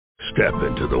Step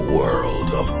into the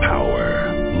world of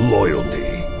power, loyalty,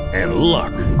 and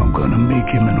luck. I'm gonna make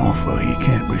him an offer he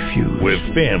can't refuse. With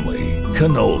family,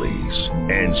 cannolis,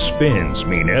 and spins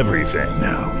mean everything.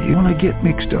 Now, you wanna get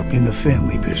mixed up in the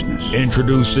family business.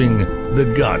 Introducing The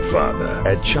Godfather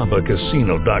at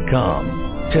ChumbaCasino.com.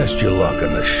 Test your luck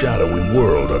in the shadowy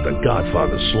world of The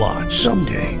Godfather slot.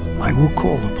 Someday, I will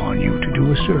call upon you to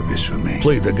do a service for me.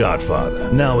 Play The Godfather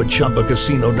now at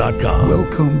ChumbaCasino.com.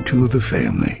 Welcome to the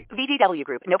family. VGW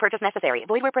Group. No purchase necessary.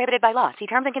 Void where prohibited by law. See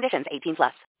terms and conditions.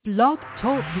 18+. Blog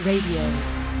Talk Radio.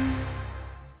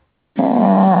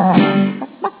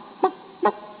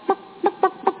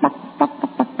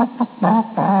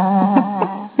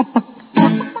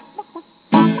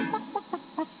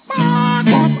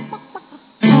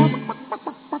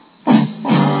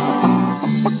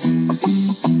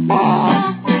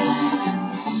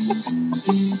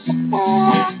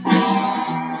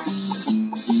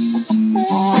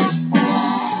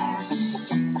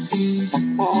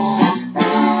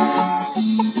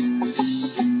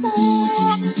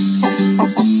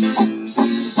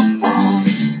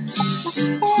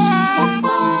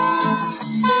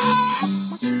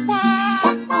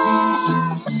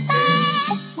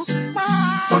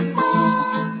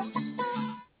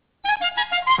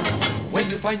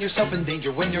 Yourself in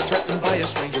danger when you're threatened by a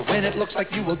stranger, when it looks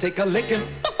like you will take a licking.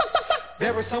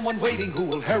 There is someone waiting who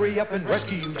will hurry up and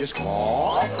rescue you. Just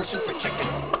call for Super Chicken.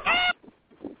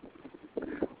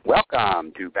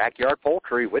 Welcome to Backyard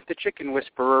Poultry with the Chicken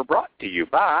Whisperer, brought to you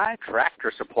by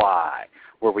Tractor Supply,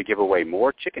 where we give away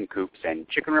more chicken coops and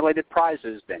chicken-related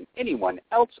prizes than anyone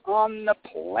else on the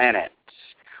planet.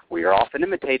 We are often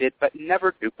imitated but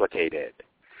never duplicated.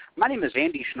 My name is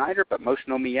Andy Schneider, but most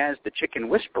know me as the Chicken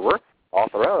Whisperer,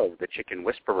 author of The Chicken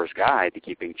Whisperer's Guide to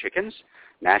Keeping Chickens,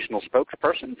 National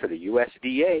Spokesperson for the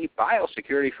USDA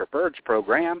Biosecurity for Birds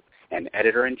program, and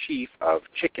editor-in-chief of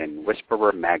Chicken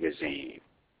Whisperer magazine.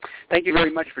 Thank you very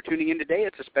much for tuning in today.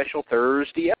 It's a special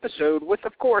Thursday episode with,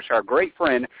 of course, our great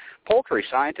friend, poultry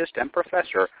scientist and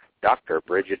professor, Dr.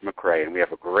 Brigid McCrea. And we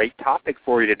have a great topic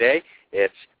for you today.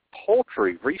 It's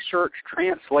Poultry Research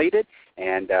Translated,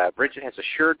 and Brigid has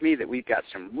assured me that we've got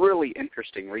some really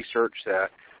interesting research that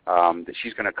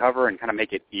she's going to cover and kind of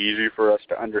make it easy for us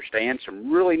to understand. Some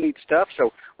really neat stuff,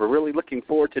 so we're really looking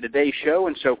forward to today's show.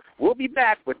 And so we'll be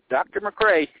back with Dr.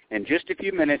 McCrea in just a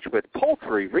few minutes with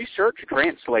Poultry Research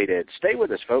Translated. Stay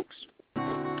with us, folks.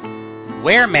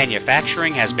 Ware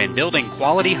Manufacturing has been building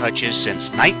quality hutches since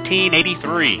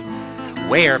 1983.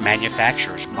 Ware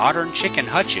manufactures modern chicken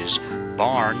hutches,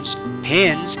 barns,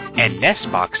 pens, and nest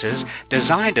boxes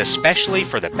designed especially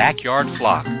for the backyard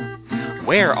flock.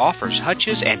 Ware offers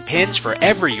hutches and pens for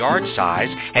every yard size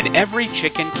and every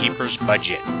chicken keeper's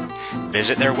budget.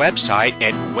 Visit their website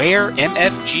at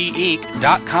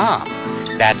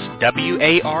waremfginc.com. That's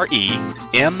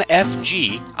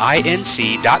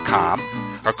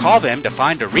waremfginc.com, or call them to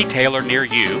find a retailer near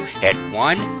you at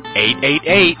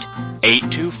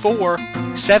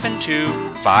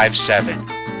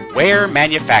 1-888-824-7257. Ware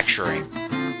Manufacturing.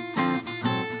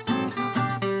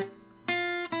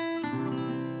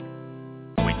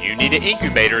 You need an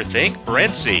incubator, think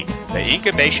Brincy, the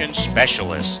incubation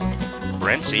specialist.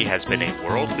 Brincy has been a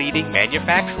world-leading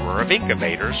manufacturer of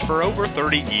incubators for over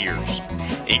 30 years.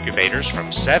 Incubators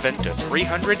from 7 to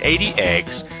 380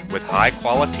 eggs with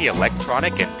high-quality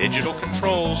electronic and digital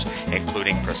controls,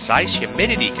 including precise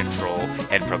humidity control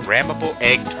and programmable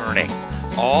egg turning,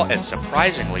 all at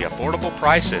surprisingly affordable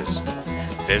prices.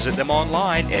 Visit them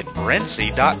online at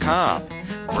Brincy.com.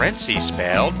 Brincy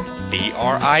spelled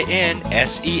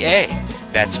B-R-I-N-S-E-A.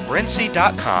 That's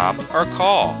Brincy.com, or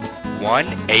call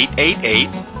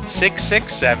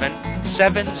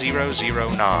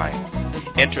 1-888-667-7009.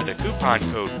 Enter the coupon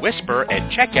code WHISPER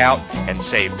at checkout and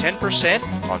save 10%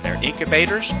 on their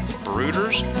incubators,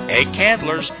 brooders, egg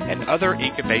handlers, and other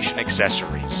incubation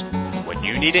accessories. When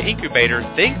you need an incubator,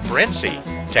 think Brincy.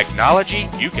 Technology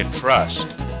you can trust.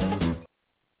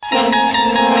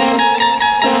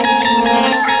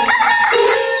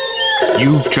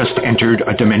 You've just entered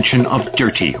a dimension of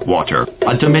dirty water,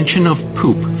 a dimension of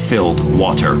poop-filled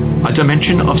water, a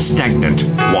dimension of stagnant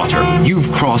water.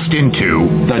 You've crossed into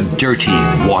the dirty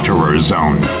waterer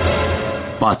zone.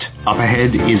 But up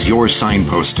ahead is your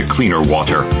signpost to cleaner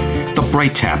water, the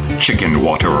Bright Tap Chicken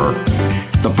Waterer.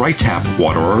 The Bright Tap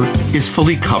Waterer is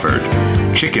fully covered.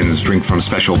 Chickens drink from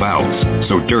special valves,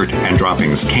 so dirt and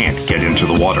droppings can't get into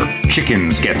the water.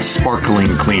 Chickens get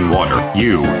sparkling clean water.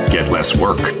 You get less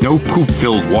work. No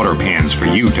poop-filled water pans for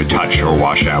you to touch or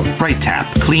wash out. Bright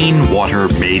Tap, clean water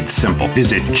made simple.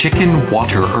 Visit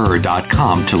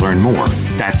chickenwaterer.com to learn more.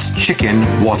 That's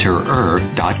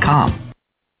chickenwaterer.com.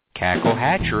 Cackle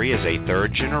Hatchery is a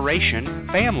third-generation,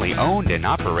 family-owned and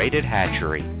operated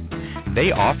hatchery.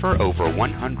 They offer over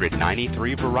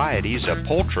 193 varieties of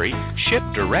poultry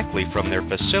shipped directly from their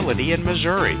facility in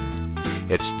Missouri.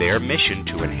 It's their mission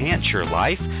to enhance your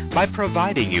life by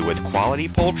providing you with quality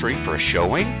poultry for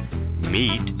showing,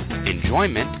 meat,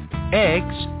 enjoyment,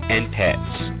 eggs, and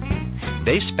pets.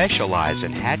 They specialize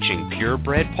in hatching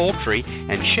purebred poultry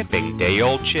and shipping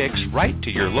day-old chicks right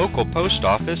to your local post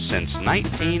office since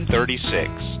 1936.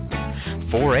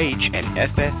 4-H and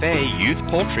FFA youth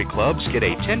poultry clubs get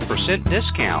a 10%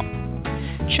 discount.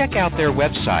 Check out their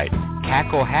website,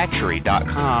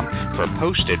 cacklehatchery.com, for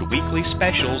posted weekly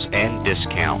specials and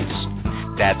discounts.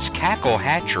 That's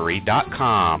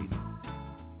cacklehatchery.com.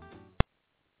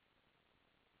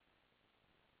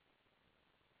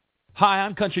 Hi,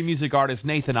 I'm country music artist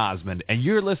Nathan Osmond, and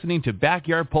you're listening to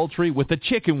Backyard Poultry with the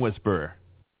Chicken Whisperer.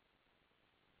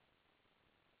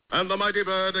 And the mighty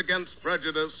bird against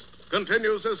prejudice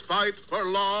continues his fight for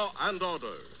law and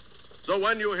order. So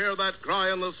when you hear that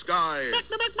cry in the sky,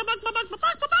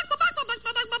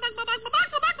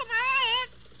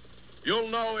 you'll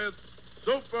know it's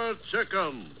Super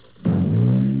Chicken.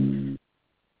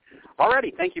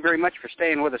 Alrighty, thank you very much for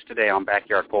staying with us today on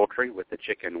Backyard Poultry with the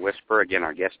Chicken Whisperer. Again,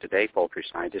 our guest today, poultry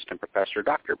scientist and professor,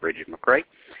 Dr. Brigid McCrea,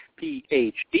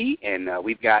 Ph.D., and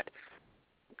we've got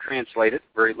Translated.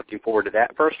 Very looking forward to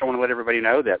that. First, I want to let everybody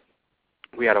know that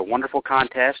we had a wonderful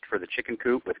contest for the chicken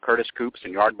coop with Curtis Coops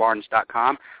and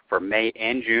yardbarns.com for May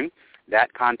and June.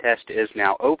 That contest is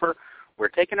now over. We're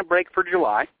taking a break for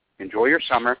July. Enjoy your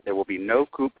summer. There will be no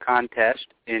coop contest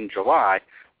in July,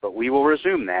 but we will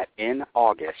resume that in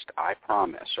August, I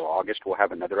promise. So August we'll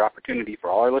have another opportunity for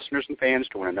all our listeners and fans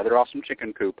to win another awesome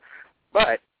chicken coop.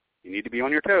 But you need to be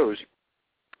on your toes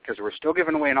because we're still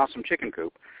giving away an awesome chicken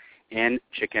coop in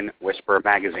Chicken Whisperer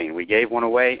magazine. We gave one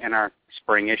away in our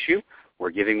spring issue.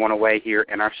 We're giving one away here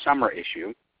in our summer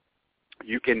issue.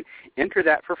 You can enter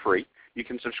that for free. You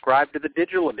can subscribe to the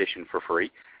digital edition for free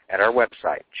at our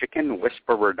website,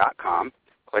 chickenwhisperer.com.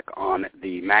 Click on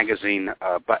the magazine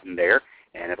button there,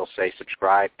 and it'll say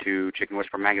subscribe to Chicken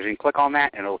Whisperer magazine. Click on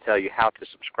that, and it'll tell you how to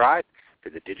subscribe to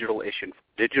the digital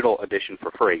edition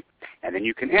for free. And then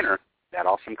you can enter that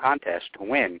awesome contest to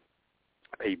win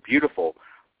a beautiful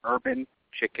urban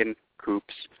chicken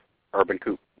coops urban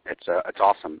coop. It's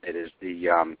awesome. It is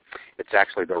it's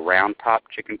actually the round top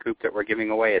chicken coop that we're giving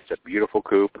away. It's a beautiful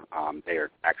coop. They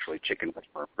are actually Chicken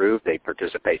Whisperer approved. They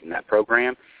participate in that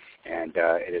program, and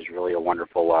it is really a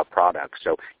wonderful product.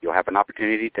 So you'll have an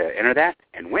opportunity to enter that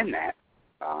and win that.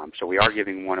 So we are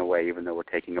giving one away, even though we're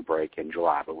taking a break in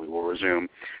July. But we will resume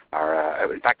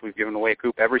our. In fact, we've given away a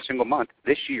coop every single month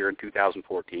this year in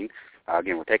 2014.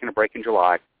 Again, we're taking a break in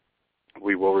July.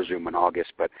 We will resume in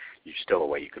August, but there's still a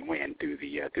way you can win through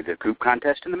the coop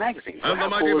contest in the magazine. So and the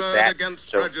mighty bird against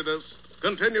prejudice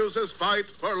continues his fight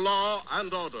for law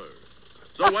and order.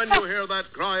 So when you hear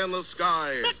that cry in the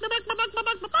sky,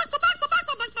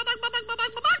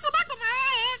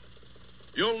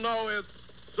 you'll know it's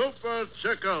Super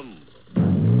Chicken.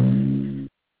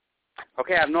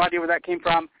 Okay, I have no idea where that came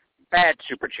from. Bad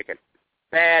Super Chicken.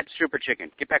 Bad Super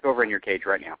Chicken. Get back over in your cage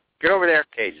right now. Get over there.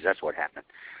 Cages, that's what happened.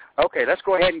 Okay, let's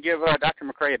go ahead and give Dr.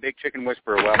 McCrea a big Chicken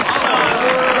Whisperer welcome.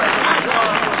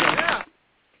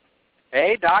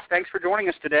 Hey, Doc, thanks for joining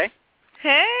us today.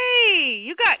 Hey,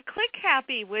 you got click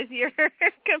happy with your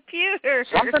computer.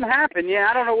 Something happened, yeah.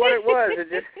 I don't know what it was.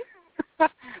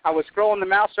 I was scrolling the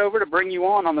mouse over to bring you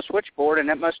on the switchboard, and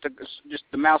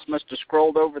the mouse must have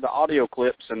scrolled over the audio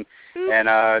clips and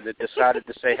it decided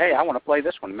to say, hey, I want to play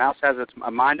this one. The mouse has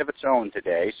a mind of its own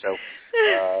today, so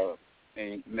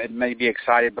may be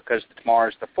excited because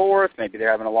tomorrow's the 4th. Maybe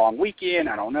they're having a long weekend.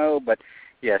 I don't know, but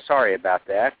yeah, sorry about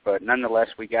that. But nonetheless,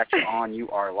 we got you on. You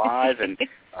are live, and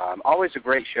always a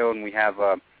great show. And we have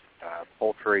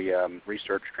Poultry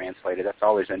Research Translated. That's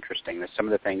always interesting. There's some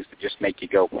of the things that just make you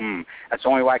go, That's the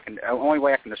only way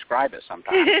I can describe it.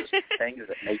 Sometimes things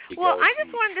that make you go. Well, I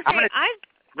just wanted to say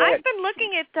I've been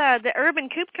looking at the Urban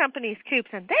Coop Company's coops,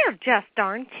 and they're just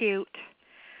darn cute.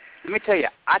 Let me tell you,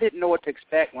 I didn't know what to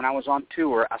expect when I was on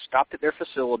tour. I stopped at their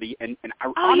facility, and I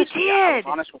you did? I was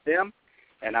honest with them,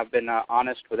 and I've been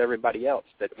honest with everybody else,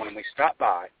 that when we stopped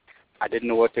by, I didn't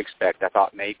know what to expect. I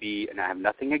thought maybe, and I have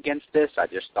nothing against this, I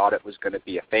just thought it was going to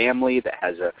be a family that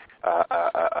has a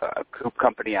coop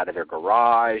company out of their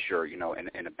garage or, in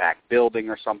a back building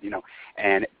or something,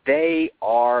 and they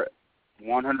are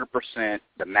 100%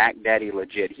 the Mac Daddy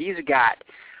legit. He's got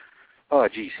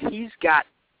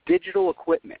digital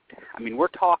equipment. I mean, we're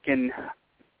talking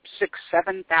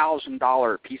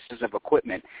 $7,000 pieces of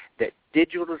equipment that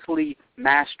digitally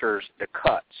masters the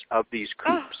cuts of these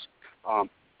coops.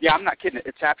 Yeah, I'm not kidding.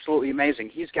 It's absolutely amazing.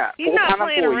 He's got full-time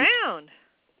employees. He's not playing around.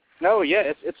 No,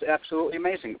 yeah, it's absolutely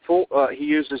amazing. He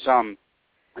uses an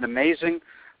amazing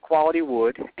quality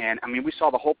wood, and I mean, we saw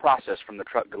the whole process from the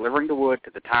truck delivering the wood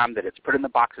to the time that it's put in the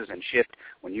boxes and shipped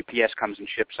when UPS comes and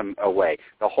ships them away.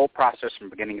 The whole process from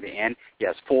beginning to end. He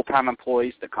has full-time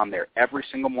employees that come there every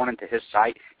single morning to his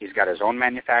site. He's got his own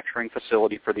manufacturing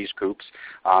facility for these coops.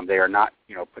 They are not,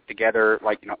 put together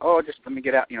like, just let me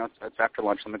get out, it's after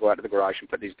lunch, let me go out to the garage and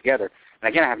put these together. And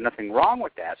again, I have nothing wrong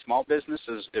with that. Small business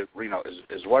is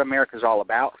what America's all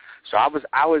about. So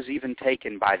I was even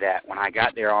taken by that when I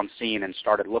got there on scene and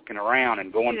started looking around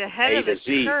and going from A to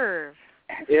Z. Curve.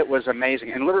 It was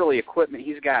amazing. And literally equipment,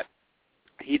 he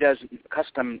does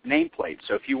custom nameplates.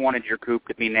 So if you wanted your coop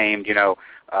to be named,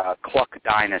 Cluck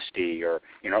Dynasty or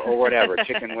whatever,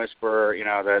 Chicken Whisperer,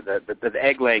 the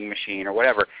egg laying machine or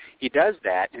whatever, he does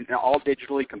that and all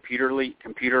digitally,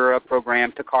 computer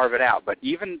programmed to carve it out. But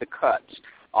even the cuts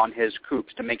on his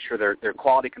coops to make sure they're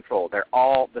quality control, they're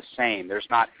all the same. There's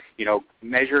not,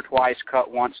 measure twice, cut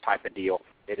once type of deal.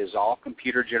 It is all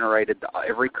computer generated,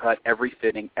 every cut, every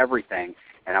fitting, everything.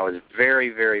 And I was very,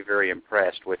 very, very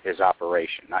impressed with his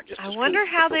operation, not just his I wonder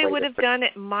coops, how but they the way would have done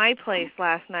it my place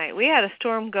last night. We had a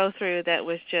storm go through that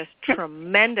was just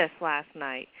tremendous last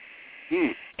night.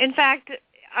 In fact,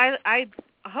 I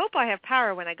hope I have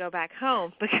power when I go back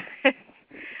home because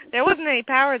there wasn't any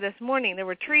power this morning. There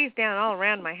were trees down all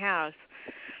around my house.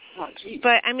 Oh, geez.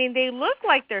 But, I mean, they look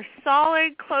like they're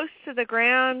solid, close to the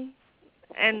ground,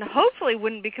 and hopefully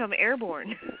wouldn't become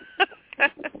airborne.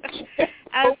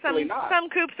 As some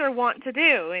coops are wont to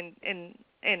do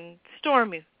in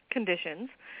stormy conditions.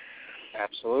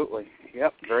 Absolutely.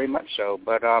 Yep, very much so.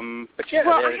 But yeah,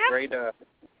 well, they're great. I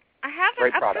have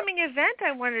an upcoming event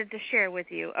I wanted to share with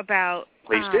you about.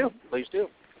 Please do.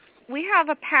 We have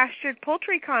a pastured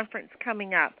poultry conference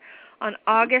coming up on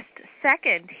August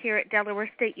 2nd here at Delaware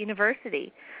State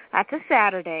University. That's a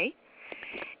Saturday,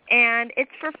 and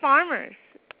it's for farmers.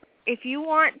 If you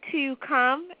want to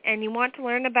come and you want to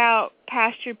learn about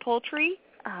pastured poultry,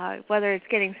 whether it's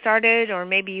getting started or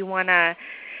maybe you want to,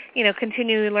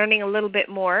 continue learning a little bit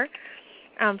more.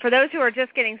 For those who are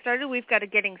just getting started, we've got a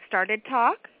Getting Started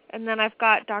talk. And then I've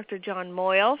got Dr. John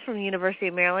Moyle from the University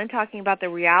of Maryland talking about the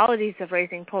realities of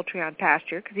raising poultry on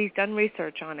pasture because he's done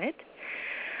research on it.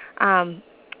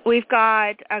 We've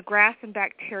got a grass and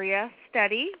bacteria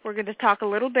study. We're going to talk a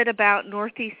little bit about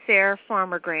Northeast SARE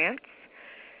farmer grants.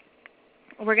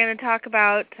 We're going to talk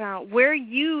about where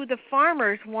you, the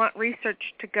farmers, want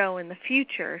research to go in the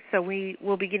future. So we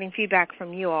will be getting feedback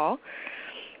from you all.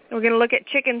 We're going to look at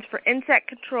chickens for insect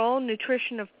control,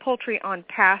 nutrition of poultry on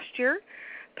pasture,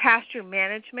 pasture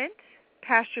management,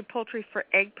 pastured poultry for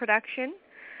egg production,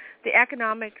 the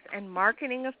economics and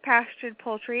marketing of pastured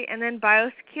poultry, and then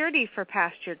biosecurity for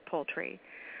pastured poultry.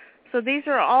 So these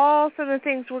are all some of the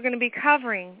things we're going to be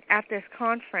covering at this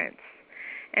conference.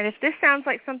 And if this sounds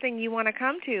like something you want to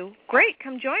come to, great,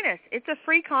 come join us. It's a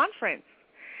free conference.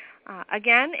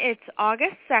 Again, it's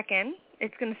August 2nd.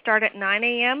 It's going to start at 9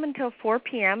 a.m. until 4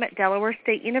 p.m. at Delaware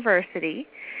State University.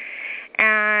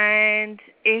 And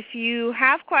if you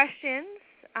have questions,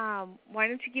 why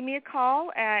don't you give me a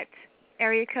call at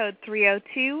area code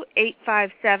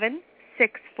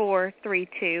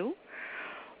 302-857-6432.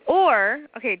 Or,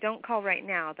 okay, don't call right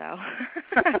now, though.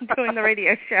 I'm doing the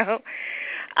radio show.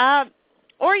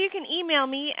 Or you can email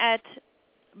me at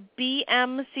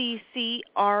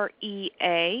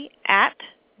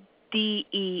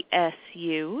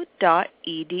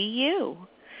bmccrea@desu.edu.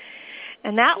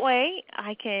 And that way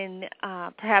I can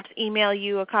perhaps email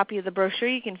you a copy of the brochure.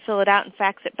 You can fill it out and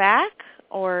fax it back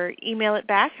or email it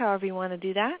back, however you want to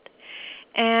do that.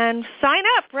 And sign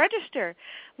up, register.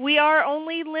 We are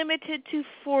only limited to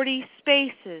 40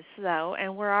 spaces, though,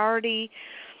 and we're already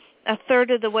a third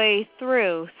of the way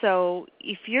through. So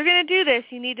if you're going to do this,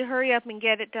 you need to hurry up and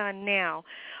get it done now.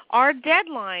 Our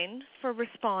deadline for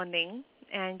responding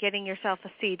and getting yourself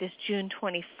a seat is July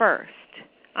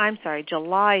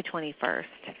 21st.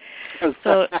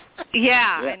 So,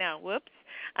 yeah, I know. Whoops.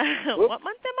 What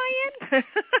month am I in?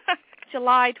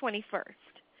 July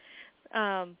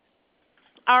 21st.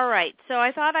 All right. So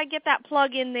I thought I'd get that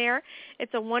plug in there.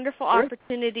 It's a wonderful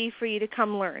opportunity for you to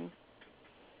come learn.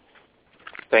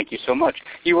 Thank you so much.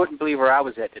 You wouldn't believe where I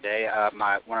was at today.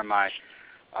 One of my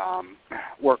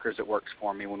workers that works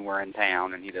for me when we're in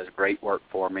town, and he does great work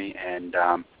for me. And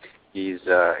he's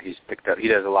picked up. He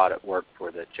does a lot of work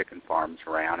for the chicken farms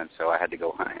around, and so I had to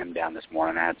go hunt him down this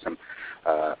morning. I had some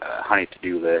honey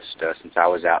to-do list since I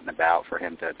was out and about for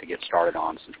him to get started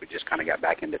on, since we just kind of got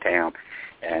back into town.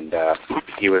 And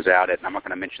he was out at, and I'm not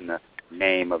going to mention the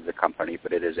name of the company,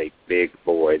 but it is a big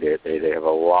boy. They have a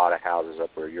lot of houses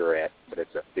up where you're at, but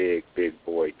it's a big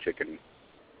boy chicken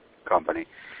company.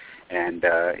 And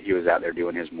he was out there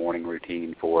doing his morning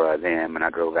routine for them, and I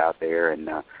drove out there and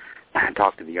I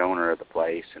talked to the owner of the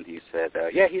place, and he said,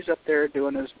 yeah, he's up there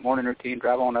doing his morning routine.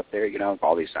 Drive on up there,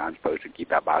 all these signs posted,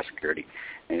 keep out biosecurity.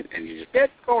 And he just, yeah,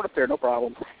 go on up there, no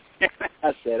problem.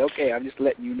 I said, okay, I'm just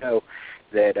letting you know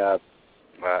that I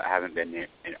haven't been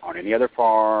on any other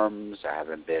farms. I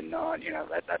haven't been on,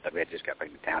 I just got back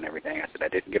to town and everything. I said I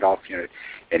didn't get off,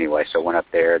 anyway, so I went up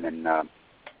there and then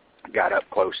got up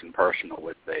close and personal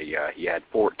with he had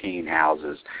 14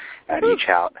 houses, and each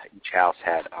house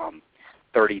had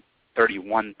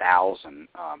 31,000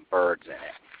 birds in it.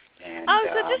 And,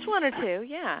 so just one or two,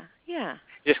 yeah.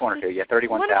 Just one or two, yeah,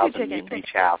 31,000 in each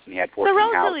house, and he had 14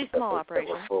 houses. So relatively small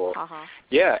operation. Uh-huh.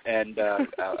 Yeah, and I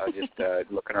was just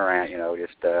looking around,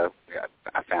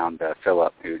 I found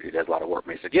Philip, who does a lot of work for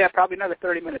me. He said, yeah, probably another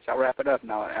 30 minutes, I'll wrap it up,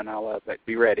 and I'll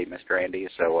be ready, Mr. Andy.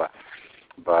 So,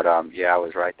 I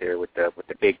was right there with the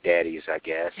big daddies, I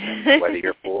guess. And whether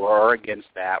you're for or against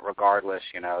that, regardless,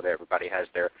 everybody has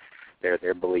their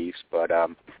beliefs. But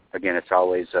again, it's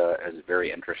always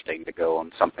very interesting to go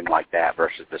on something like that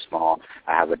versus the small.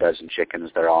 I have a dozen chickens;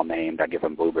 they're all named. I give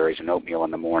them blueberries and oatmeal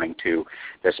in the morning. To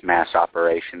this mass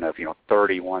operation of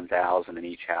 31,000 in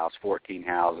each house, 14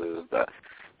 houses, the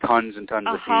tons and tons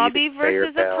of feed. A hobby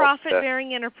versus a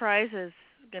profit-bearing enterprise is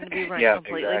going to be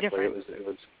completely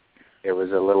different. It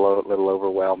was a little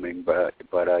overwhelming, but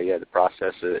the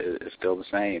process is still the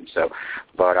same. So,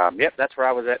 that's where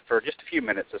I was at for just a few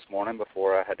minutes this morning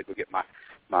before I had to go get my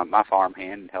farm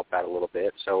hand and help out a little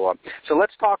bit. So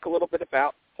let's talk a little bit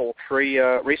about Poultry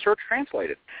Research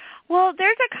Translated. Well,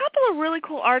 there's a couple of really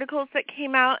cool articles that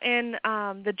came out in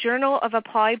the Journal of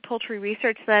Applied Poultry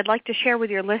Research that I'd like to share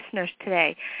with your listeners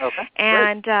today. Okay.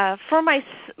 And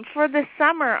for the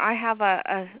summer, I have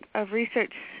a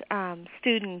research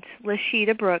student,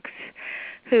 Lashida Brooks,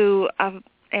 who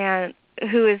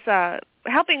is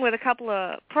helping with a couple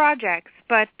of projects,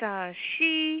 but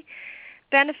she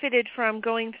benefited from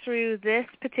going through this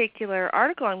particular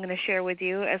article I'm going to share with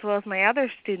you, as well as my other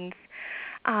students.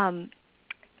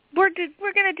 We're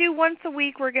going to do once a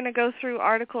week, we're going to go through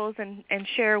articles and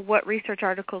share what research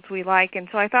articles we like. And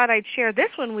so I thought I'd share this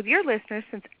one with your listeners,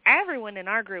 since everyone in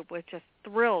our group was just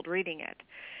thrilled reading it.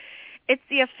 It's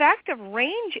the effect of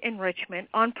range enrichment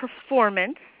on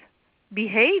performance,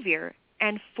 behavior,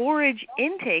 and forage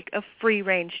intake of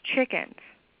free-range chickens.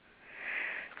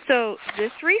 So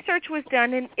this research was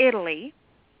done in Italy.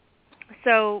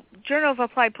 So Journal of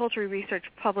Applied Poultry Research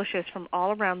publishes from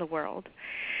all around the world.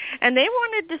 And they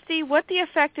wanted to see what the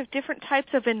effect of different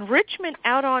types of enrichment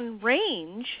out on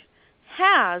range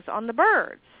has on the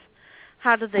birds.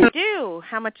 How do they do?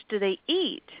 How much do they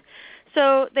eat?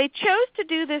 So they chose to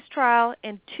do this trial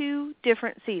in 2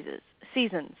 different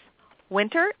seasons,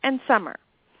 winter and summer.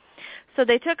 So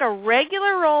they took a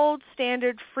regular old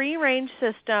standard free-range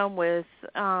system with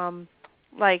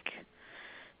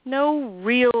no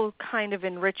real kind of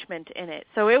enrichment in it.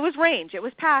 So it was range. It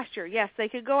was pasture. Yes, they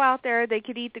could go out there. They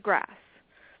could eat the grass.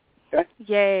 Okay.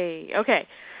 Yay. Okay.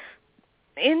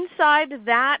 Inside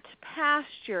that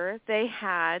pasture, they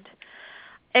had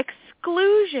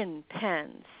exclusion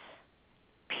pens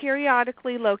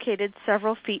periodically located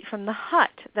several feet from the hut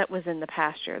that was in the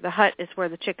pasture. The hut is where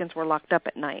the chickens were locked up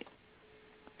at night.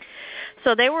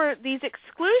 So these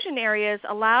exclusion areas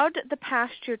allowed the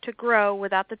pasture to grow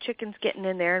without the chickens getting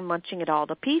in there and munching it all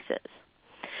to pieces.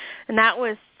 And that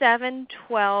was 7,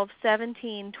 12,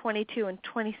 17, 22, and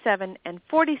 27, and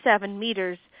 47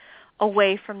 meters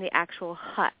away from the actual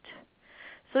hut.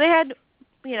 So they had,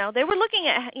 they were looking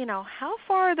at, how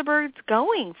far are the birds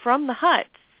going from the huts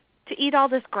to eat all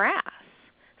this grass?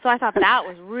 So I thought that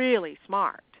was really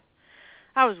smart.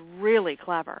 That was really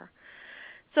clever.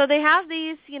 So they have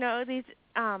these, these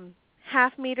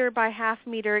half-meter by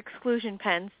half-meter exclusion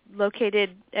pens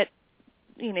located at,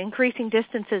 increasing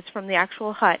distances from the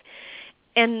actual hut.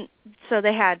 And so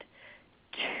they had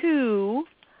 2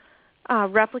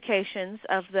 replications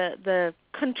of the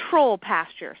control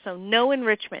pasture, so no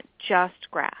enrichment,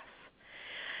 just grass.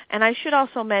 And I should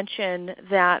also mention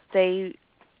that they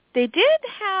did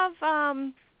have...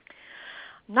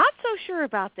 not so sure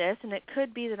about this, and it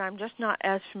could be that I'm just not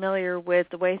as familiar with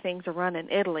the way things are run in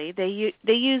Italy.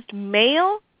 They used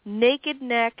male naked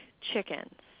neck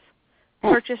chickens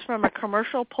purchased from a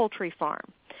commercial poultry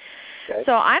farm. Okay.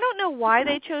 So I don't know why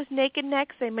they chose naked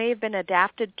necks. They may have been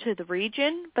adapted to the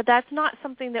region, but that's not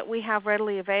something that we have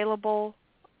readily available,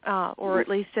 or at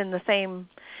least in the same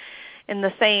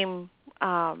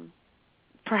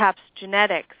perhaps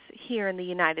genetics here in the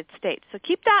United States. So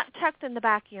keep that tucked in the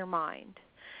back of your mind.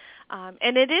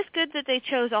 And it is good that they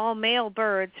chose all male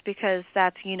birds because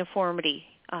that's uniformity.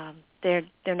 They're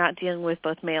not dealing with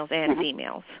both males and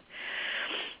females.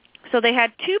 So they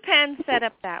had 2 pens set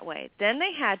up that way. Then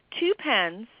they had 2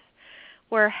 pens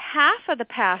where half of the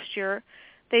pasture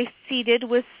they seeded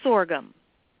with sorghum.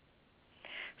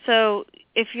 So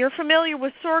if you're familiar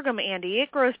with sorghum, Andy,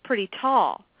 it grows pretty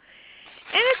tall.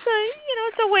 And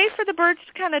it's a way for the birds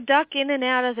to kind of duck in and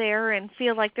out of there and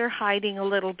feel like they're hiding a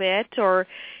little bit. Or,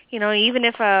 even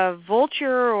if a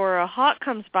vulture or a hawk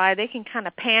comes by, they can kind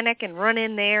of panic and run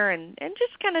in there and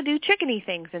just kind of do chickeny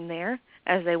things in there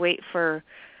as they wait for,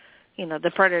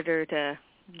 the predator to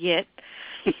get.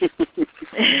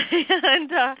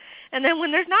 And then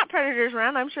when there's not predators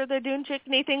around, I'm sure they're doing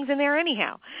chickeny things in there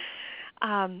anyhow.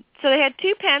 So they had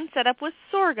 2 pens set up with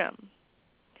sorghum.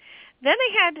 Then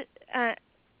they had,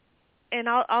 and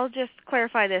I'll just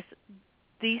clarify this,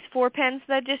 these 4 pens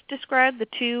that I just described, the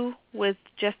 2 with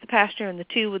just the pasture and the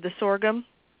 2 with the sorghum,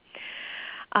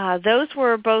 those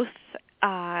were both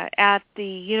at the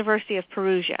University of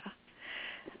Perugia.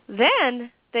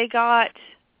 Then they got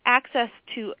access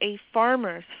to a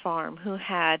farmer's farm who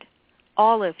had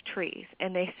olive trees,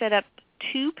 and they set up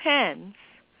 2 pens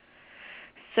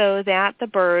so that the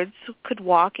birds could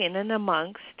walk in and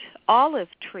amongst olive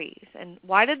trees. And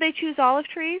why did they choose olive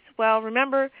trees? Well,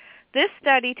 remember, this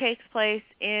study takes place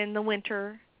in the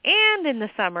winter and in the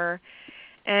summer.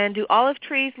 And do olive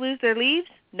trees lose their leaves?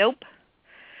 Nope.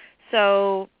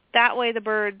 So that way the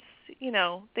birds,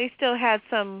 they still had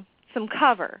some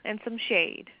cover and some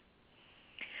shade.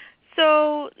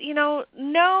 So,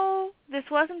 no, this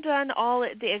wasn't done all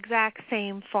at the exact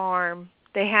same farm.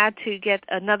 They had to get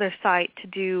another site to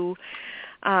do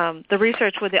the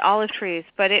research with the olive trees,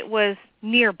 but it was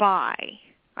nearby.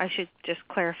 I should just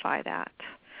clarify that.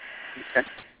 Okay.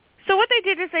 So what they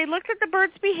did is they looked at the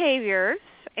birds' behaviors,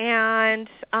 and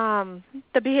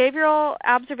the behavioral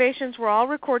observations were all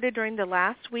recorded during the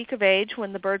last week of age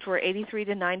when the birds were 83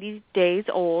 to 90 days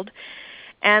old.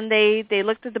 And they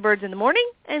looked at the birds in the morning,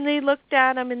 and they looked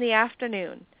at them in the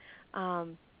afternoon.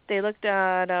 They looked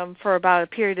at them for about a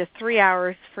period of 3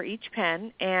 hours for each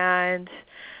pen, and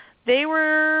they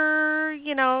were,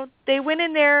 they went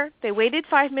in there, they waited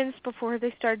 5 minutes before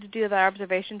they started to do the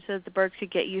observation so that the birds could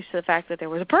get used to the fact that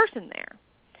there was a person there.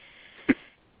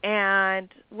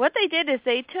 And what they did is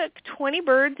they took 20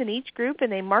 birds in each group,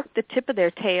 and they marked the tip of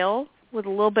their tail with a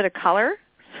little bit of color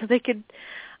so they could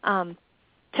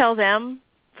tell them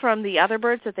from the other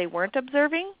birds that they weren't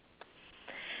observing.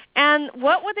 And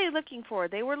what were they looking for?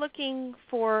 They were looking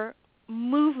for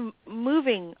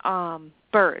moving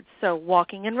birds, so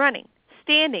walking and running,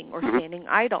 standing or standing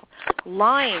idle,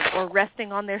 lying or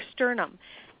resting on their sternum,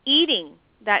 eating.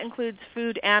 That includes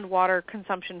food and water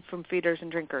consumption from feeders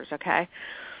and drinkers, okay?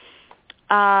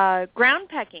 Ground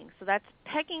pecking, so that's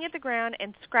pecking at the ground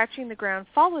and scratching the ground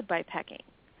followed by pecking.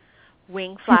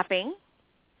 Wing flapping.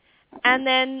 And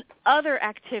then other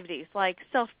activities like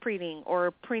self-preening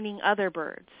or preening other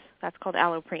birds. That's called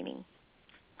allopreening.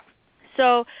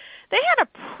 So they had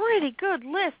a pretty good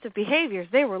list of behaviors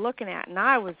they were looking at, and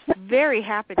I was very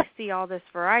happy to see all this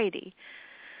variety.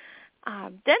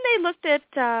 Then they looked at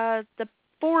the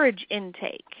forage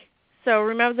intake. So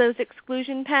remember those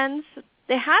exclusion pens?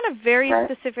 They had a very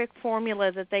specific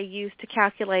formula that they used to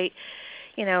calculate,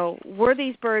 were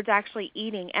these birds actually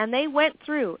eating? And they went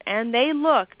through and they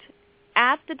looked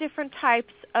at the different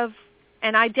types of,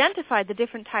 and identified the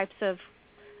different types of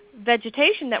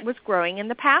vegetation that was growing in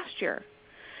the pasture.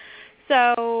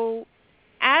 So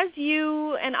as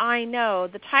you and I know,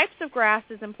 the types of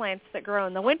grasses and plants that grow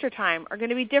in the wintertime are going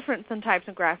to be different than types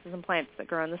of grasses and plants that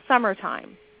grow in the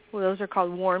summertime. Well, those are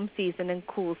called warm season and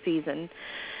cool season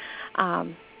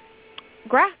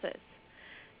grasses.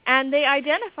 And they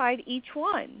identified each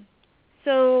one.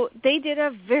 So they did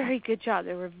a very good job.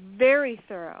 They were very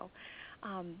thorough.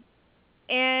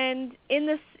 And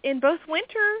in both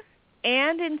winter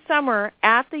and in summer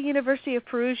at the University of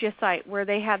Perugia site where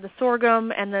they had the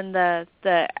sorghum and then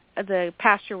the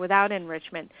pasture without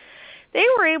enrichment, they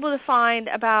were able to find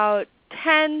about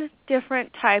 10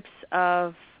 different types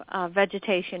of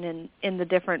vegetation in the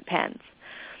different pens.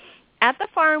 At the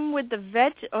farm with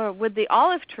the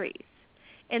olive trees,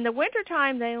 in the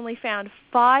wintertime they only found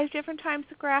 5 different types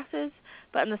of grasses,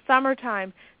 but in the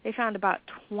summertime they found about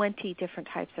 20 different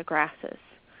types of grasses.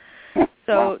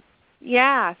 So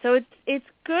Yeah, so it's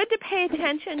good to pay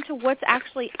attention to what's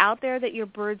actually out there that your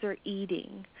birds are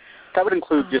eating. That would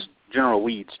include just general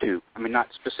weeds, too. I mean, not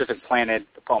specific planted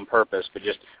on purpose, but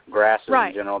just grasses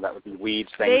in general. That would be weeds,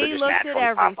 things that just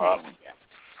naturally pop up.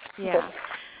 Yeah.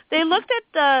 They looked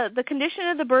at the condition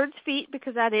of the bird's feet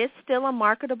because that is still a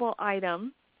marketable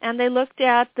item. And they looked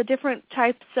at the different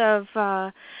types of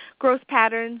growth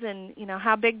patterns and,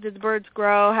 how big did the birds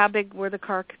grow, how big were the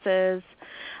carcasses.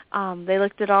 They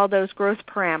looked at all those growth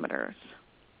parameters.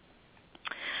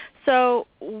 So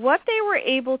what they were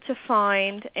able to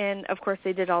find, and of course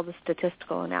they did all the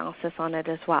statistical analysis on it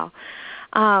as well.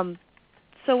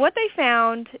 So what they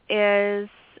found is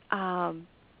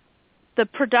the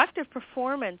productive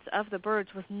performance of the birds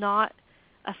was not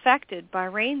affected by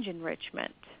range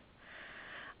enrichment.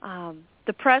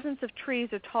 The presence of trees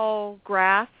or tall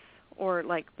grass, or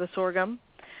like the sorghum,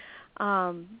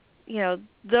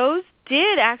 those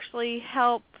did actually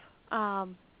help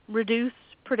reduce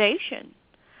predation.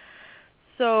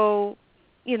 So,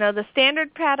 the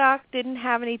standard paddock didn't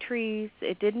have any trees.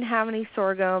 It didn't have any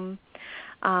sorghum.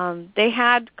 They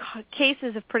had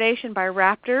cases of predation by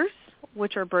raptors,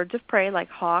 which are birds of prey like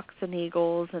hawks and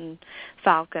eagles and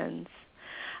falcons.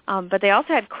 But they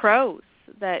also had crows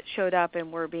that showed up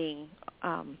and were being,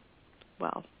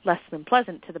 less than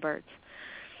pleasant to the birds.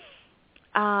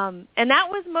 And that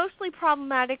was mostly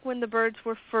problematic when the birds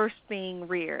were first being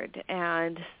reared.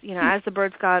 And, as the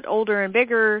birds got older and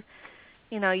bigger,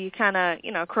 you kind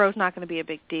of, crow's not going to be a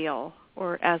big deal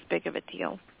or as big of a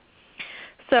deal.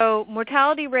 So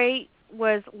mortality rate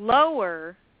was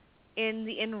lower in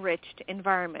the enriched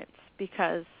environments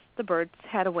because the birds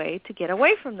had a way to get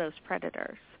away from those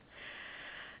predators.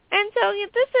 And so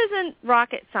this isn't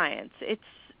rocket science.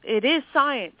 It is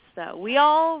science, though. We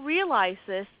all realize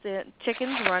this, that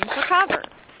chickens run for cover.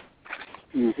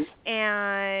 Mm-hmm.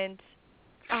 And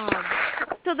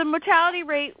so the mortality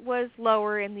rate was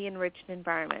lower in the enriched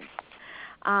environments.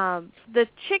 The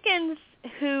chickens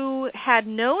who had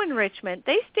no enrichment,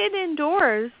 they stayed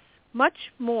indoors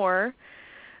much more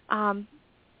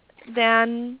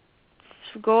than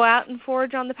go out and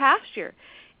forage on the pasture.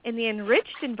 In the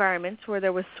enriched environments where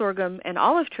there was sorghum and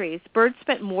olive trees, birds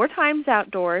spent more times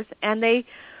outdoors, and they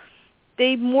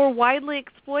more widely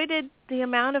exploited the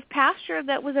amount of pasture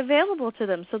that was available to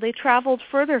them, so they traveled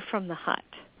further from the hut.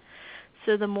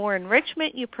 So the more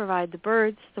enrichment you provide the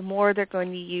birds, the more they're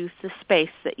going to use the space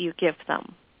that you give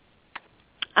them.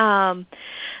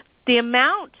 The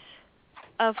amount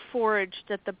of forage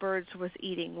that the birds was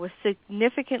eating was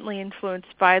significantly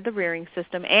influenced by the rearing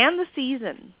system and the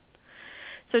season.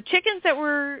 So chickens that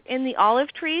were in the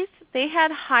olive trees, they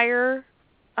had higher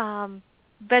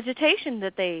vegetation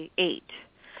that they ate.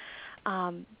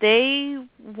 They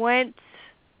went,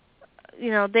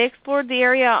 they explored the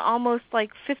area almost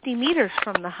like 50 meters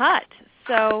from the hut.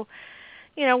 So,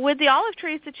 with the olive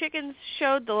trees, the chickens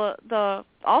showed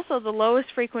also the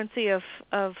lowest frequency of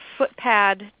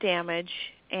footpad damage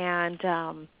and,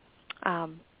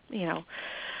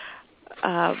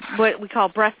 what we call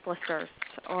breast blisters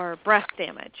or breast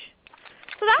damage.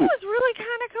 So that was really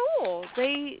kind of cool.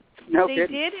 They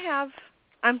did have.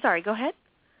 I'm sorry. Go ahead.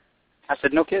 I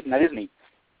said, no kidding. That is neat.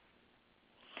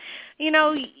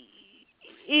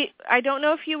 I don't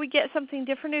know if you would get something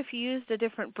different if you used a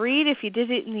different breed, if you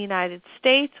did it in the United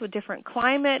States with different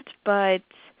climate, but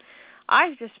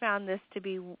I've just found this to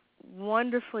be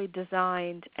wonderfully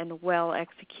designed and well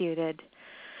executed.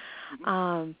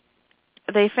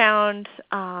 They found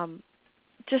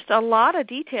just a lot of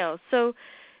details. So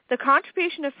the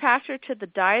contribution of pasture to the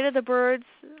diet of the birds,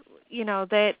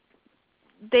 that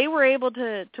they were able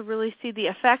to really see the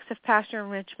effects of pasture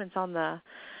enrichments on the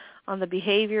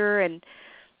behavior, and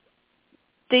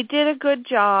they did a good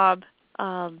job.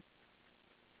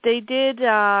 They did,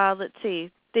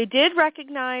 they did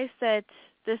recognize that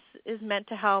this is meant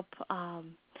to help,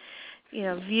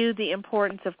 view the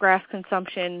importance of grass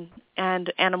consumption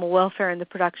and animal welfare in the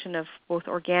production of both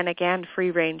organic and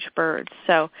free-range birds.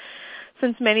 So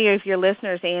since many of your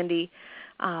listeners, Andy,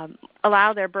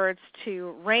 allow their birds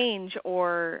to range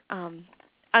or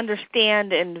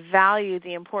understand and value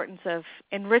the importance of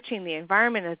enriching the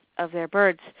environment of their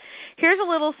birds, here's a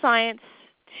little science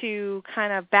to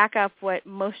kind of back up what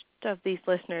most of these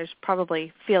listeners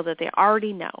probably feel that they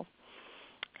already know.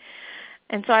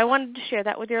 And so I wanted to share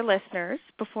that with your listeners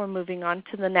before moving on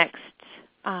to the next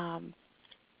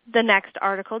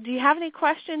article. Do you have any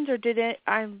questions, or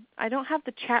I don't have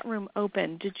the chat room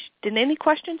open. Did any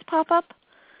questions pop up?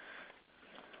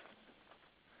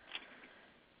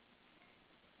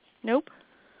 Nope.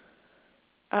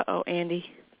 Uh-oh, Andy.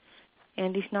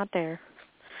 Andy's not there.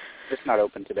 It's not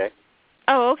open today.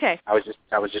 Oh, okay. I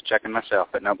was just checking myself,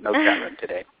 but no chat room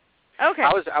today. Okay.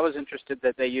 I was interested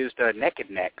that they used naked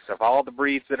necks of all the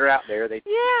breeds that are out there.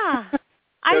 Yeah.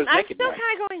 I'm naked still necks.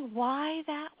 kind of going, why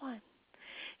that one?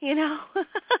 You know.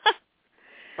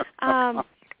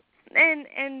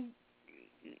 And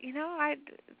you know,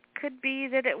 could be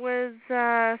that it was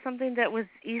something that was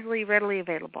readily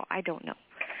available. I don't know.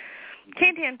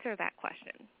 Can't answer that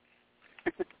question.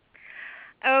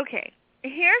 Okay.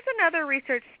 Here's another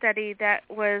research study that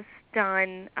was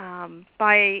done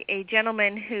by a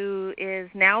gentleman who is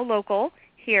now local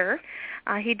here.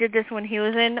 He did this when he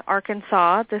was in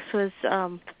Arkansas. This was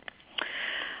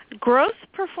growth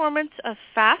performance of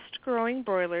fast-growing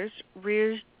broilers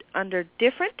reared under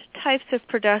different types of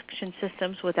production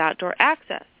systems with outdoor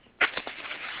access.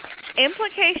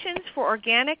 Implications for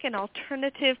organic and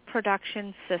alternative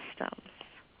production systems.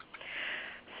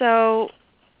 So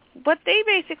what they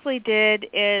basically did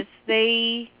is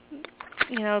they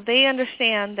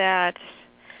understand that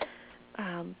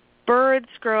birds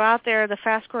grow out there, the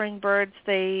fast-growing birds,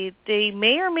 they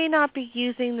may or may not be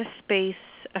using the space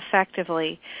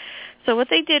effectively. So what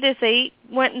they did is they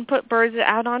went and put birds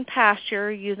out on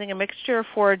pasture using a mixture of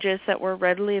forages that were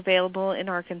readily available in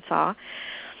Arkansas.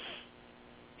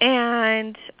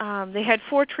 And they had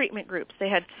 4 treatment groups. They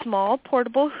had small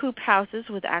portable hoop houses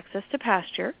with access to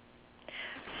pasture,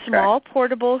 small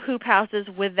portable hoop houses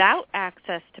without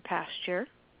access to pasture,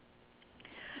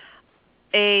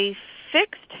 a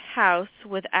fixed house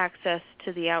with access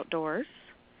to the outdoors,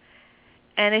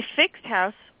 and a fixed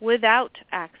house without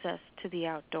access to the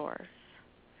outdoors.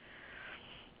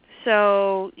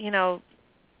 So, you know,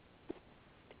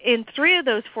 in 3 of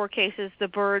those 4 cases, the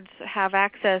birds have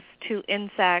access to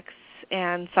insects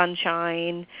and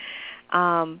sunshine,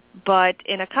 but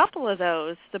in a couple of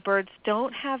those, the birds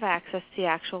don't have access to the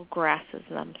actual grasses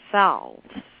themselves.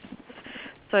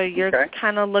 So you're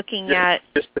kind of looking at...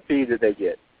 Just the feed that they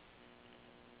get.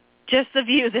 Just the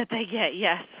view that they get,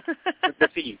 yes. The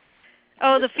feed.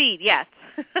 Oh, the feed, yes.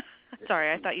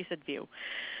 Sorry, I thought you said view.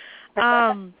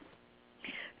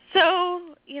 So,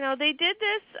 you know, they did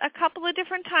this a couple of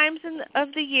different times of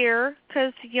the year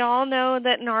because y'all know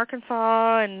that in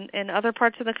Arkansas and other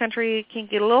parts of the country it can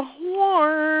get a little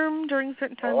warm during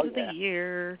certain times of the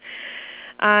year.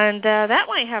 And that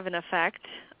might have an effect.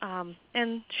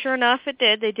 And sure enough, it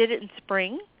did. They did it in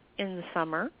spring, in the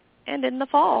summer, and in the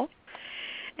fall.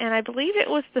 And I believe it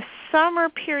was the summer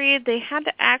period they had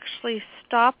to actually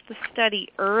stop the study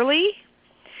early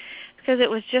because it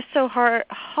was just so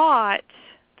hot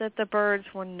that the birds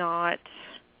were not,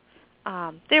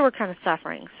 they were kind of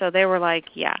suffering. So they were like,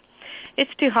 yeah,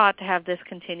 it's too hot to have this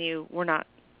continue. We're not,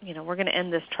 you know, we're going to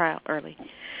end this trial early.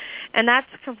 And that's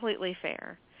completely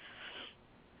fair.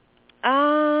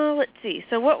 Let's see.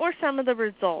 So what were some of the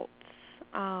results?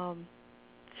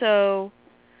 So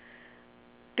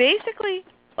basically,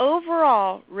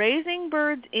 overall, raising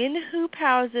birds in hoop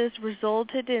houses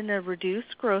resulted in a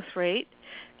reduced growth rate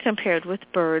compared with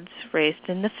birds raised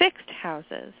in the fixed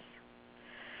houses.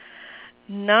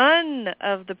 None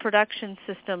of the production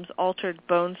systems altered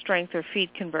bone strength or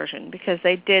feed conversion because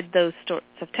they did those sorts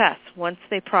of tests. Once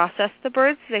they processed the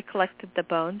birds, they collected the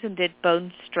bones and did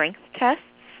bone strength tests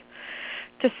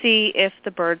to see if the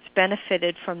birds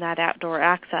benefited from that outdoor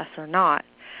access or not.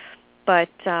 But,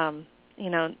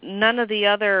 you know, none of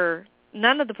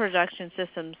the production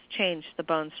systems changed the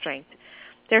bone strength.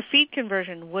 Their feed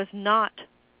conversion was not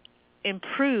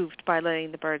improved by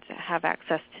letting the birds have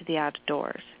access to the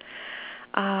outdoors.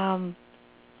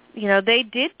 You know, they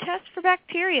did test for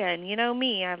bacteria, and you know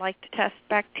me, I like to test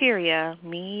bacteria,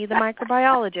 me, the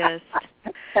microbiologist.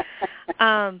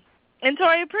 And so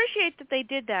I appreciate that they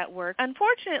did that work.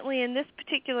 Unfortunately, in this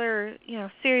particular, you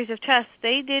know, series of tests,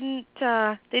 they didn't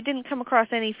come across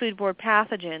any foodborne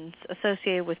pathogens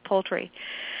associated with poultry.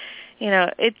 You know,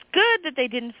 it's good that they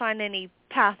didn't find any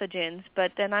pathogens,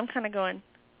 but then I'm kind of going,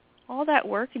 all that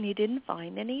work and you didn't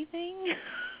find anything?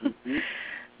 Mm-hmm.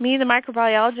 Me, the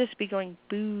microbiologist, be going,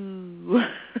 boo.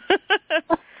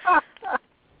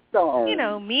 You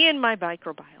know, me and my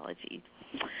microbiology.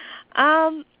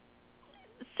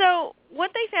 So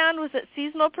what they found was that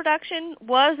seasonal production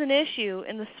was an issue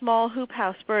in the small hoop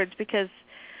house birds because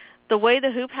the way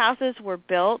the hoop houses were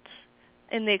built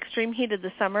in the extreme heat of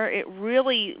the summer, it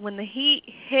really, when the heat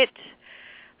hit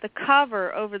the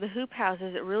cover over the hoop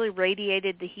houses, it really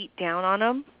radiated the heat down on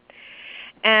them.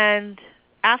 And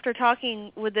after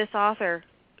talking with this author,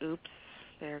 oops,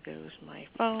 there goes my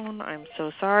phone. I'm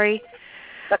so sorry.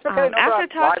 That's okay. No after problem. Live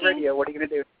talking radio. What are you going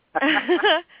to do?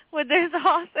 with this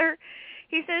author,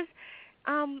 he says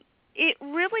they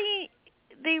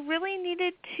really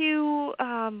needed to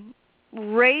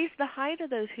raise the height of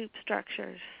those hoop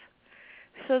structures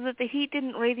so that the heat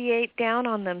didn't radiate down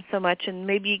on them so much, and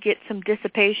maybe you get some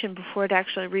dissipation before it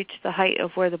actually reached the height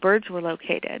of where the birds were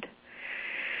located.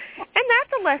 And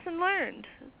that's a lesson learned.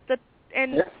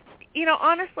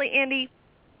 Honestly, Andy,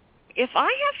 if I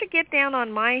have to get down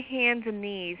on my hands and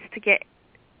knees to get,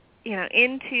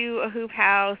 into a hoop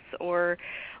house or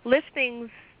lift things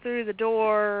through the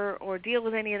door or deal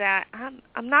with any of that,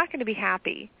 I'm not going to be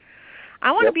happy.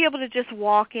 I want to be able to just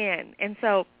walk in. And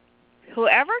so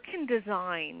whoever can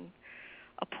design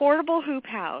a portable hoop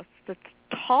house that's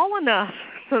tall enough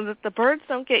so that the birds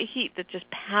don't get heat that just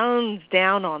pounds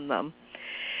down on them,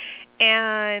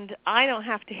 and I don't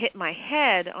have to hit my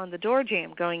head on the door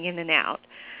jamb going in and out,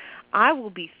 I will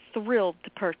be thrilled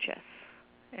to purchase.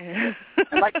 And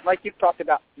like you've talked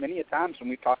about many a times when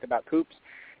we've talked about coops,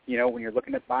 when you're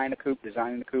looking at buying a coop,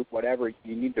 designing a coop, whatever,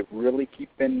 you need to really keep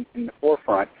in the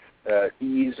forefront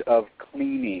ease of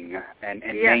cleaning and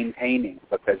maintaining,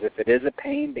 because if it is a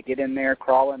pain to get in there,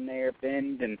 crawl in there,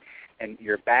 bend, and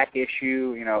your back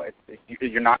issue,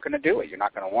 you're not going to do it. You're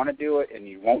not going to want to do it, and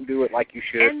you won't do it like you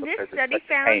should. And this study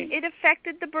found it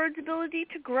affected the bird's ability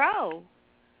to grow.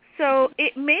 So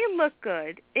it may look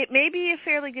good. It may be a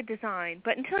fairly good design,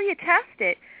 but until you test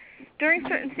it, during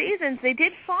certain seasons, they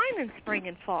did fine in spring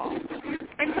and fall.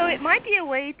 And so it might be a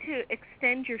way to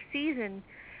extend your season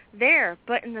there.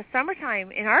 But in the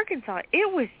summertime in Arkansas,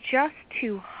 it was just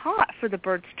too hot for the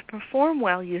birds to perform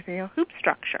well using a hoop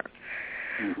structure.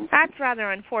 That's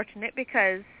rather unfortunate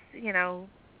because, you don't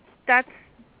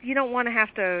want to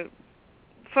have to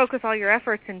focus all your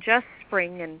efforts in just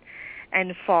spring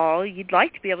and fall. You'd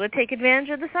like to be able to take advantage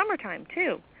of the summertime,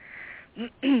 too.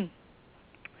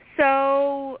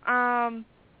 So,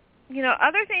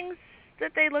 other things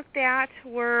that they looked at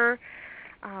were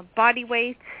body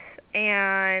weight,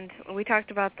 and we talked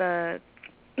about the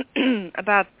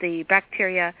about the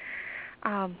bacteria.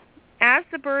 As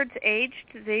the birds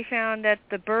aged, they found that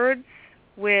the birds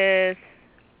with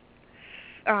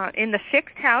in the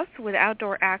fixed house with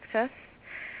outdoor access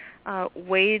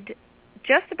weighed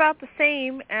just about the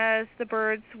same as the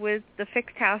birds with the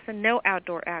fixed house and no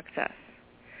outdoor access.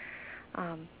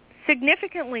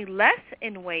 Significantly less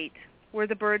in weight were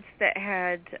the birds that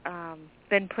had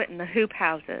been put in the hoop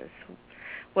houses.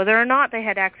 Whether or not they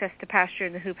had access to pasture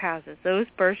in the hoop houses, those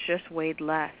birds just weighed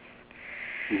less.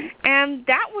 And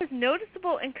that was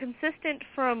noticeable and consistent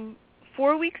from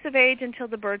 4 weeks of age until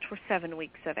the birds were 7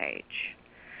 weeks of age.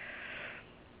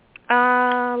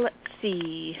 Let's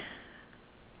see.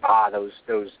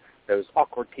 Those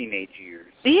awkward teenage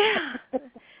years. Yeah,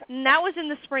 and that was in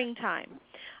the springtime.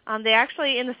 They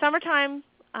actually, in the summertime,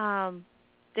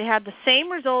 they had the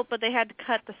same result, but they had to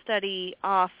cut the study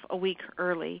off a week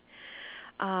early.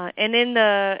 And in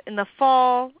the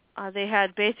fall, they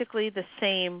had basically the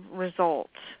same result.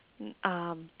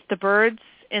 The birds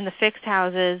in the fixed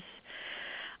houses,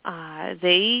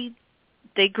 they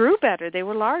grew better. They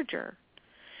were larger.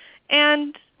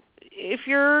 And if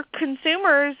your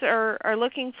consumers are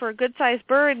looking for a good-sized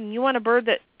bird and you want a bird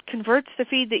that converts the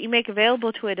feed that you make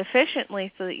available to it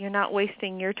efficiently so that you're not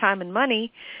wasting your time and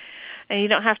money and you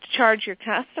don't have to charge your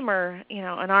customer,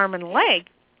 an arm and a leg,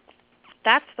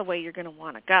 that's the way you're going to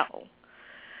want to go.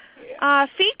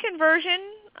 Feed conversion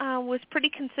was pretty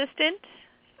consistent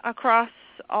across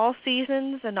all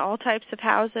seasons and all types of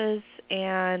houses,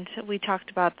 and we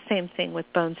talked about the same thing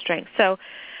with bone strength. So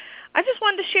I just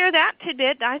wanted to share that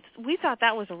tidbit. We thought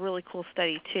that was a really cool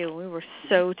study, too. We were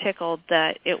so tickled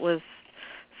that it was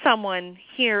someone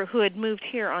here who had moved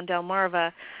here on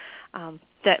Delmarva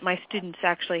that my students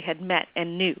actually had met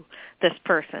and knew this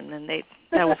person, and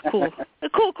that was cool. A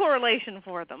cool correlation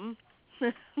for them.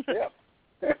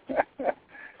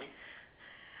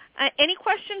 Any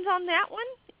questions on that one,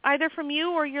 either from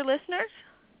you or your listeners?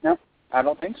 No, I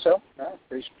don't think so. No,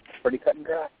 pretty cut and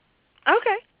dry.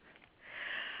 Okay.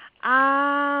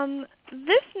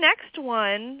 This next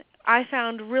one I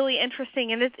found really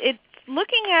interesting, and it's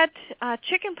looking at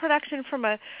chicken production from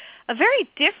a very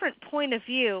different point of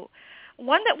view,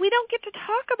 one that we don't get to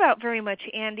talk about very much,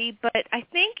 Andy, but I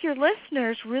think your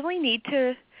listeners really need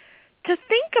to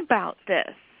think about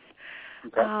this.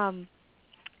 Okay.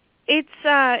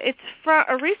 It's from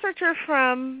a researcher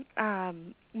from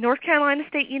North Carolina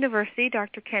State University,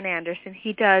 Dr. Ken Anderson.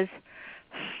 He does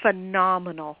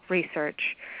phenomenal research.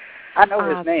 I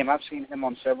know his name. I've seen him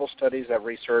on several studies I've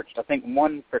researched. I think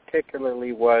one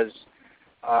particularly was,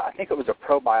 I think it was a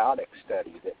probiotic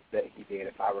study that he did,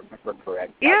 if I remember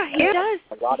correctly. Yeah, he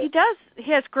does.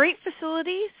 He has great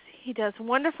facilities. He does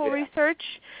wonderful research.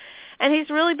 And he's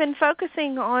really been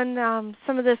focusing on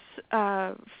some of this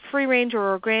free-range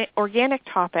or organic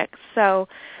topics. So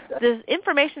the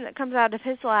information that comes out of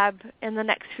his lab in the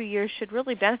next few years should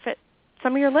really benefit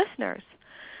some of your listeners.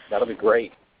 That'll be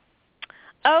great.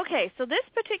 Okay, so this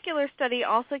particular study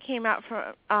also came out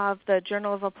of the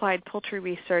Journal of Applied Poultry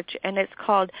Research, and it's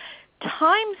called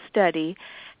Time Study,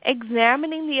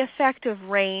 Examining the Effect of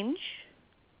Range,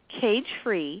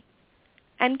 Cage-Free,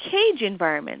 and Cage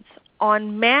Environments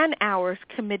on Man-Hours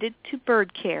Committed to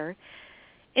Bird Care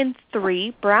in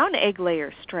 3 brown egg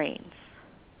layer strains.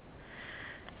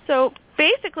 So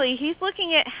basically, he's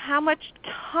looking at how much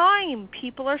time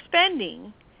people are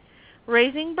spending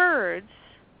raising birds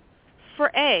for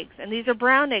eggs, and these are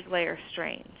brown egg layer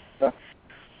strains.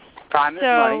 Time is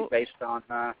money based on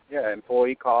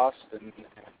employee cost and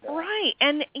right.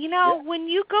 And when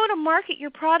you go to market your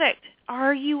product,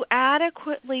 are you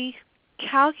adequately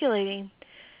calculating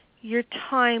your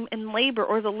time and labor,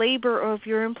 or the labor of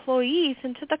your employees,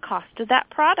 into the cost of that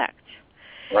product?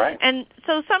 Right. And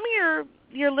so some of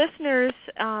your listeners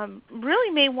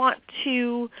really may want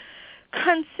to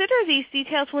consider these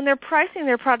details when they're pricing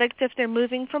their products if they're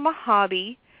moving from a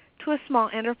hobby to a small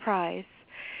enterprise.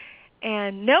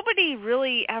 And nobody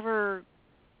really ever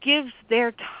gives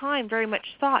their time very much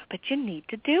thought, but you need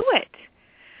to do it.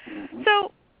 Mm-hmm.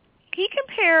 So he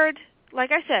compared,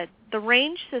 like I said, the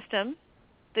range system,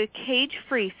 the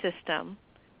cage-free system,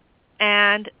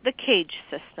 and the cage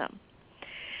system.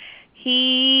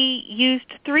 He used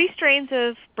 3 strains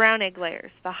of brown egg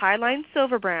layers, the Highline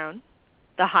Silver Brown,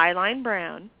 the Highline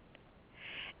Brown,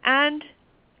 and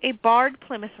a Barred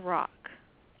Plymouth Rock,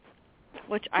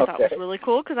 which I thought was really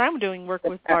cool because I'm doing work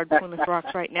with Barred Plymouth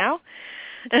Rocks right now.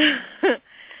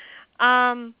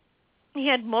 He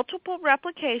had multiple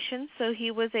replications, so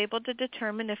he was able to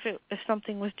determine if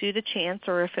something was due to chance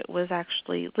or if it was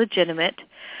actually legitimate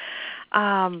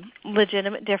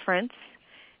difference.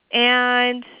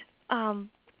 And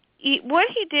what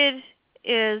he did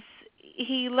is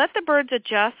he let the birds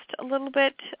adjust a little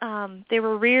bit. They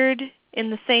were reared in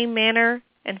the same manner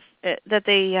and that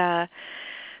they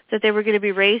were going to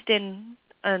be raised in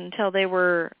until they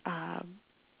were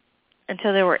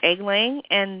egg laying,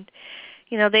 and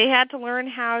they had to learn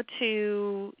how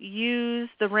to use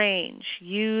the range,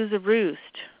 use a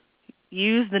roost,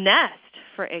 use the nest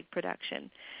for egg production,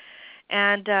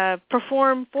 and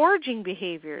perform foraging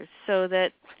behaviors so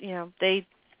that they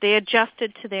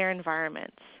adjusted to their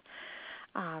environments.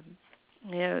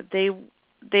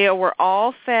 They were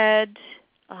all fed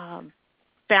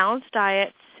balanced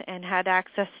diets and had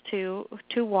access to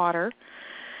water.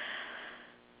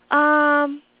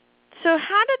 So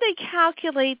how did they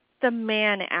calculate the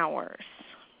man hours?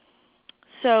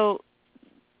 So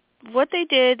what they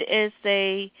did is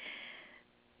they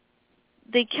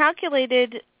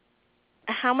calculated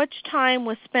how much time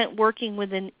was spent working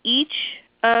within each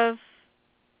of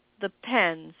the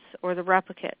pens or the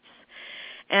replicates.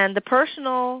 And the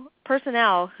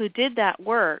personnel who did that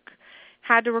work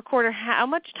had to record how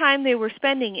much time they were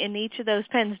spending in each of those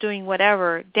pens doing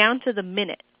whatever, down to the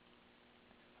minute.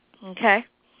 Okay?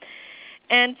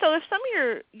 And so if some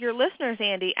of your listeners,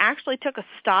 Andy, actually took a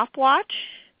stopwatch,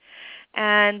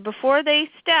 and before they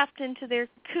stepped into their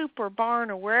coop or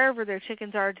barn or wherever their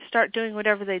chickens are to start doing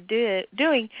whatever they're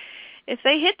doing, if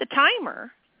they hit the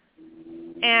timer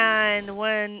and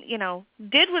when,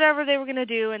 did whatever they were going to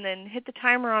do and then hit the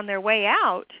timer on their way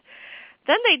out,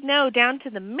 then they'd know down to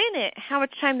the minute how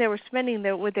much time they were spending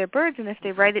with their birds, and if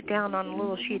they write it down on a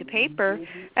little sheet of paper,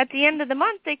 at the end of the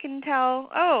month they can tell,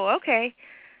 oh, okay,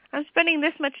 I'm spending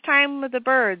this much time with the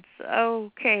birds.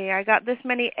 Okay, I got this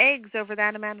many eggs over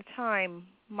that amount of time.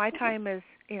 My time is,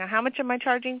 how much am I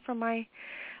charging for my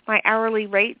hourly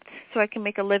rate so I can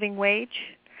make a living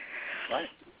wage? Right.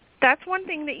 That's one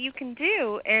thing that you can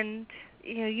do, and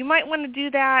you might want to do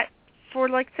that for,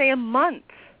 say, a month,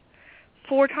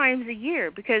 4 times a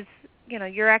year, because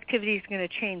your activity is going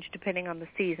to change depending on the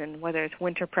season, whether it's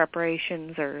winter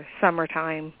preparations or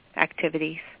summertime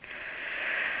activities.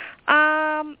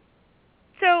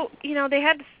 So they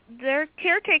had their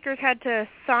caretakers had to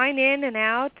sign in and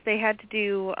out. They had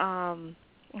to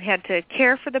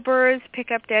care for the birds,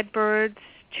 pick up dead birds,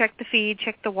 check the feed,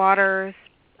 check the waters,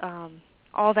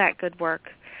 all that good work.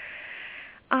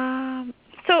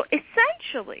 So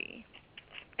essentially,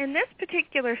 in this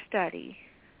particular study,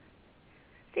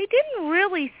 they didn't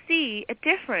really see a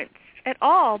difference at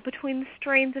all between the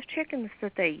strains of chickens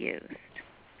that they used.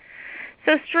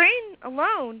 So strain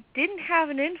alone didn't have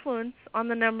an influence on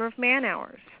the number of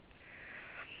man-hours.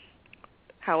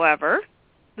 However,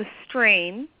 the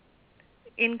strain,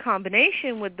 in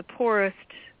combination with the poorest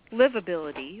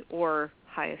livability, or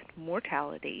highest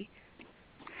mortality,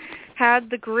 had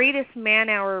the greatest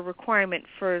man-hour requirement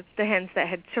for the hens that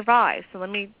had survived. So let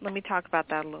me talk about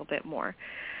that a little bit more.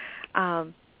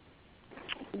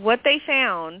 What they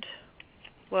found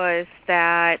was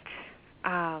that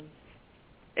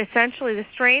essentially the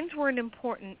strains weren't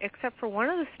important, except for one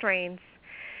of the strains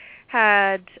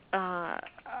had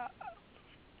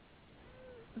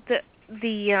the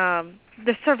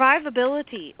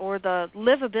survivability or the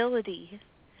livability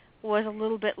was a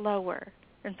little bit lower.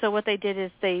 And so what they did is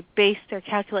they based their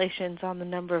calculations on the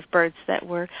number of birds that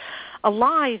were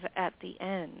alive at the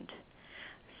end.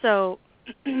 So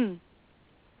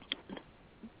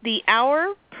the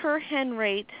hour per hen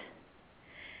rate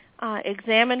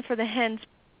examined for the hens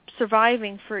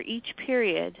surviving for each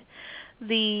period,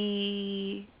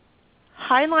 the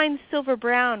Highline Silver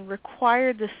Brown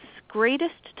required the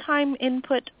greatest time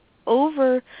input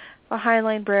over the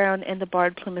Highline Brown and the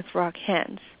Barred Plymouth Rock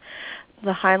hens.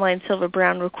 The Highline Silver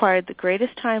Brown required the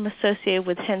greatest time associated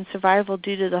with hen survival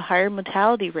due to the higher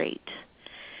mortality rate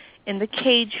in the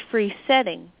cage-free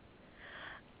setting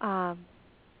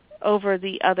over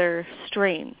the other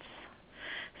strains.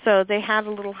 So they had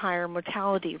a little higher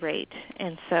mortality rate.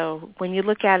 And so when you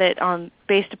look at it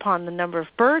based upon the number of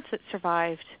birds that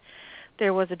survived,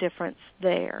 there was a difference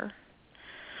there.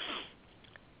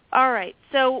 All right,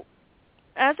 so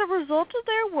as a result of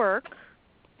their work,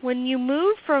 when you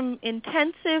move from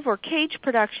intensive or cage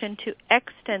production to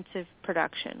extensive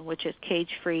production, which is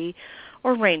cage-free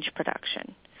or range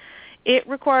production, it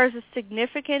requires a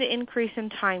significant increase in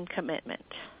time commitment.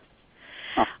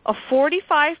 A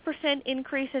 45%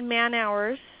 increase in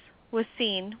man-hours was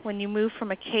seen when you move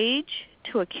from a cage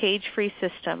to a cage-free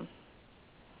system.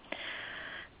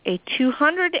 A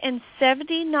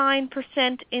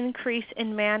 279% increase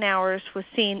in man-hours was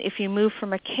seen if you move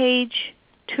from a cage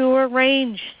to a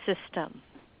range system.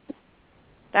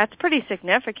 That's pretty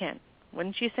significant,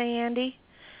 wouldn't you say, Andy?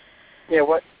 Yeah,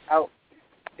 I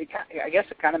guess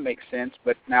it kind of makes sense,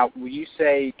 but now when you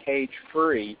say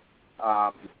cage-free,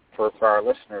 for our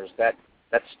listeners, that's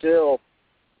still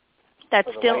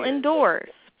indoors,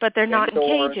 but they're not in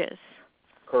cages.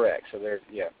 Correct. So they're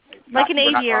like an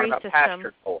aviary system.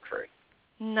 Pastured poultry.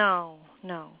 No.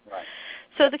 Right.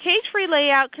 So the cage-free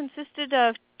layout consisted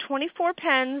of 24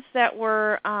 pens that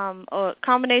were a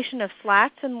combination of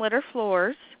slats and litter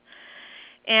floors,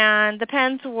 and the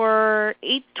pens were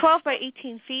 12 by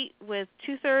 18 feet, with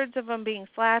 2/3 of them being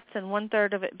slats and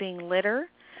 1/3 of it being litter.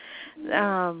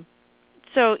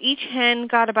 So each hen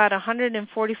got about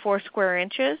 144 square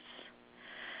inches,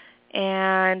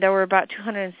 and there were about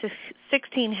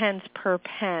 216 hens per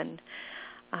pen.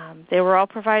 They were all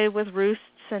provided with roosts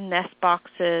and nest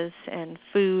boxes and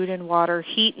food and water.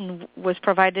 Heat was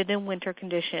provided in winter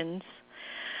conditions.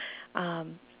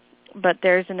 But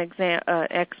there's an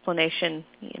explanation.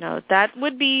 That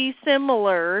would be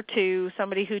similar to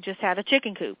somebody who just had a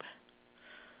chicken coop,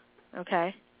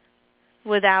 okay,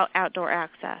 without outdoor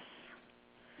access.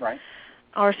 Right.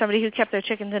 Or somebody who kept their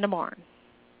chickens in a barn.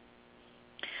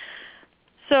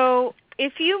 So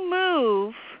if you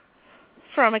move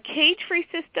from a cage-free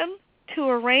system to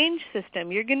a range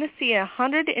system, you're going to see a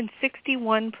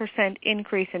 161%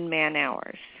 increase in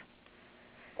man-hours.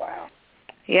 Wow.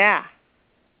 Yeah.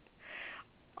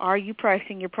 Are you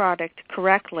pricing your product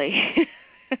correctly?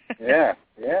 Yeah.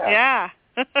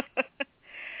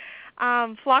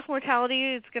 Flock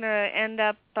mortality is going to end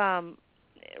up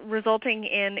resulting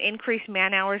in increased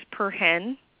man-hours per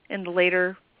hen in the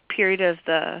later period of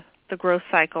the growth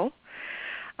cycle.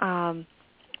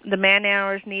 The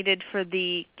man-hours needed for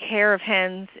the care of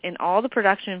hens in all the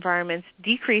production environments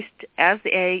decreased as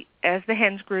the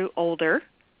hens grew older,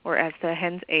 or as the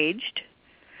hens aged.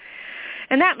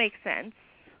 And that makes sense.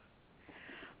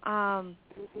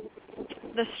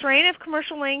 The strain of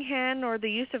commercial laying hen or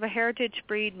the use of a heritage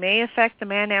breed may affect the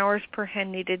man-hours per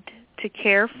hen needed to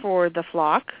care for the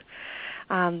flock.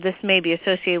 This may be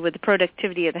associated with the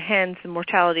productivity of the hens, the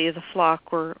mortality of the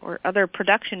flock, or other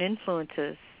production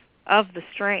influences of the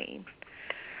strain.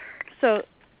 So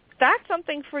that's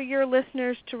something for your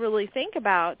listeners to really think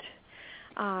about.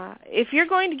 If you're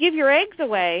going to give your eggs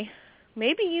away,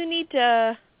 maybe you need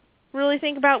to really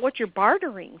think about what you're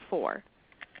bartering for,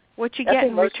 what you get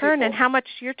in return, and how much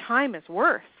your time is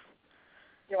worth.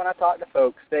 Yeah, when I talk to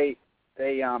folks, they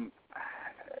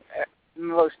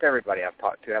most everybody I've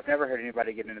talked to, I've never heard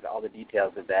anybody get into all the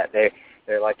details of that.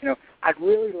 They're like, I'd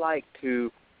really like to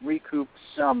recoup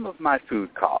some of my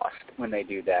food cost when they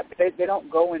do that, but they don't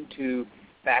go into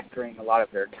factoring a lot of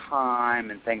their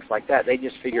time and things like that. They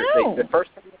just figure the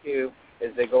first thing they do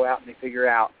is they go out and they figure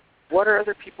out what are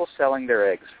other people selling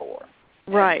their eggs for.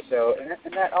 Right. And so,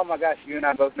 and that, oh my gosh, you and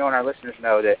I both know, and our listeners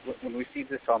know that when we see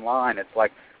this online, it's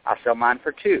like, I sell mine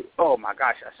for $2. Oh my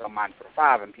gosh, I sell mine for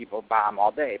 $5, and people buy them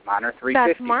all day. Mine are $3.50.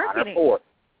 That's marketing. Mine are $4.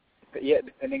 But yeah,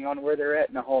 depending on where they're at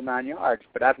in the whole 9 yards.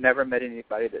 But I've never met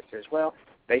anybody that says, well,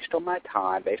 based on my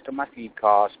time, based on my feed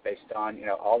costs, based on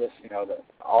all this,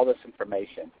 all this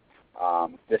information,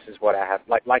 this is what I have.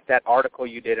 Like that article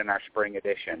you did in our spring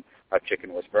edition of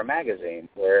Chicken Whisperer magazine,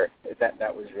 where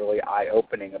that was really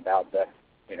eye-opening about the,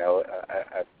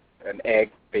 an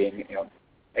egg being,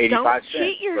 85 cents. Don't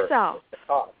cheat yourself. For the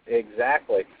cost.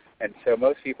 Exactly. And so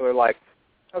most people are like,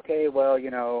 okay, well,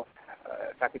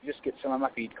 if I could just get some of my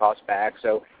feed costs back.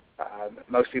 So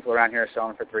most people around here are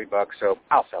selling for $3, so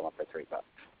I'll sell them for $3.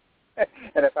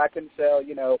 And if I can sell,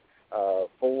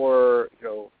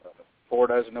 4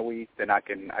 dozen a week, then I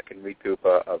can recoup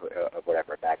a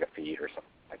whatever, a bag of feed or something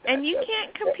like that. And you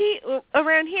can't compete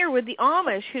around here with the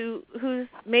Amish, who's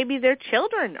maybe their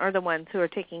children are the ones who are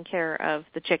taking care of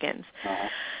the chickens.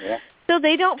 Yeah. So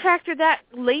they don't factor that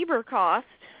labor cost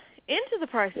into the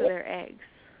price of their eggs.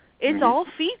 It's all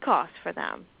feed costs for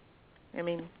them. I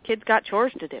mean, kids got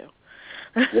chores to do.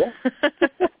 Yeah.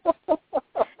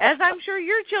 As I'm sure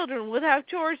your children will have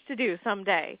chores to do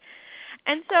someday.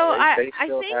 And so I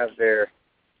think have their,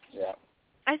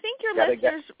 I think your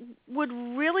listeners would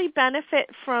really benefit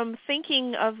from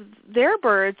thinking of their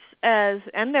birds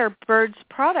and their birds'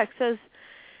 products as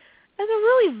a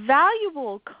really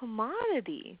valuable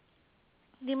commodity.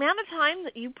 The amount of time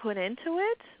that you put into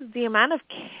it, the amount of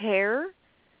care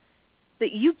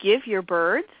that you give your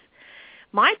birds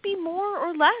might be more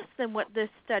or less than what this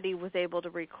study was able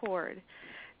to record.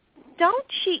 Don't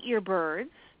cheat your birds.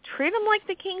 Treat them like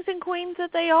the kings and queens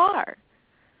that they are.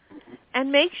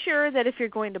 And make sure that if you're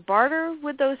going to barter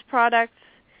with those products,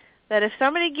 that if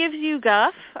somebody gives you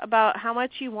guff about how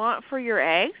much you want for your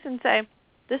eggs, and say,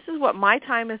 this is what my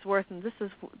time is worth and this is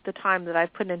the time that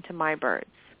I've put into my birds.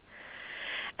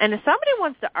 And if somebody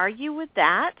wants to argue with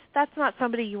that, that's not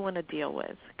somebody you want to deal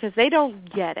with because they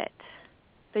don't get it.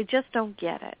 They just don't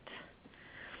get it.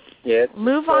 Yeah,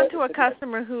 Move on to a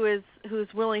customer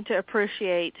who's willing to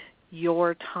appreciate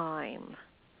your time.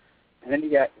 And then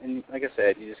you got, and like I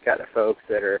said, you just got the folks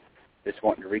that are just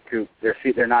wanting to recoup their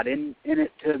feed. They're not in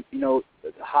it to,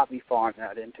 the hobby farm. They're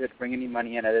not into it to bring any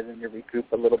money in other than to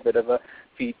recoup a little bit of a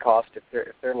feed cost if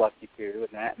they're lucky to, and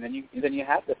that. And then you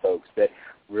have the folks that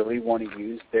really want to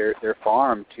use their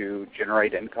farm to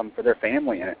generate income for their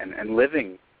family and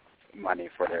living money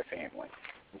for their family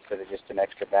instead of just an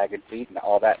extra bag of feed. And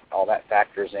all that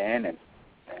factors in, and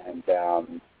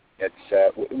it's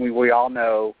we all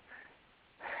know.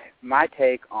 My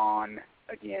take on,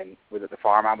 again, with the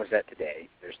farm I was at today,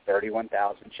 there's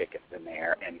 31,000 chickens in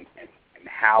there, and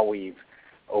how we've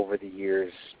over the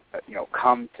years,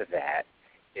 come to that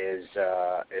is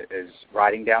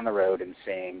riding down the road and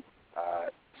seeing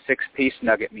 6-piece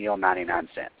nugget meal, 99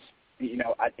 cents.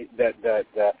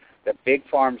 The big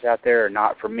farms out there are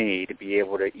not for me to be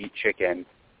able to eat chicken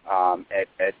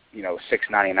at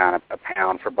 $6.99 a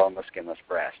pound for boneless, skinless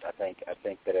breast. I think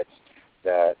that it's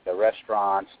the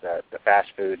restaurants, the fast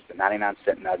foods, the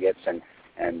 99-cent nuggets, and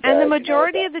the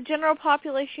majority of the general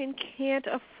population can't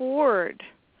afford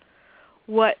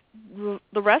what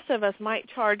the rest of us might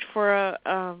charge for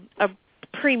a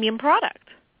premium product.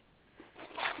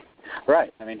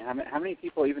 Right. I mean, how many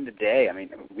people even today? I mean,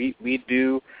 we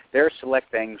do. There are select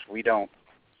things we don't.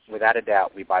 Without a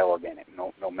doubt, we buy organic,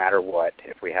 no matter what.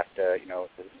 If we have to, if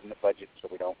it's in the budget, so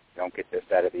we don't get this,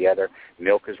 that, or the other.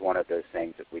 Milk is one of those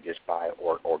things that we just buy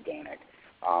organic.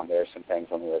 There are some things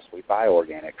on the list we buy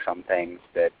organic. Some things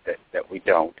that we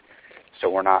don't. So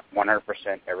we're not 100%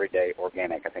 everyday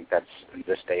organic. I think that's in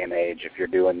this day and age. If you're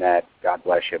doing that, God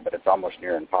bless you, but it's almost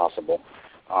near impossible.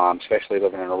 Especially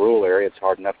living in a rural area, it's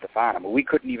hard enough to find. I mean, we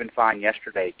couldn't even find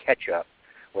yesterday ketchup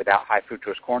without high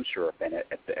fructose corn syrup in it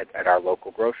at our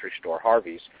local grocery store,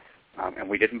 Harvey's, and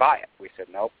we didn't buy it. We said,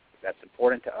 nope, that's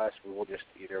important to us. We will just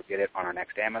either get it on our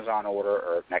next Amazon order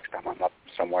or next time I'm up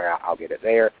somewhere, I'll get it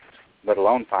there, let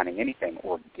alone finding anything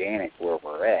organic where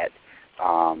we're at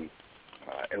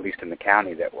least in the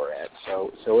county that we're at.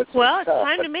 So it's well, it's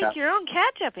time to make your own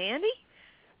ketchup, Andy.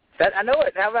 I know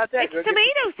it. How about that? It's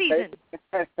tomato season.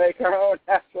 Make our own,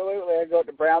 absolutely. I go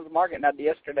to Brown's Market. Now,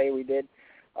 yesterday we did.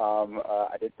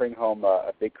 I did bring home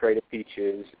a big crate of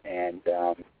peaches and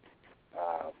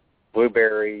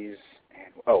blueberries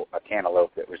and a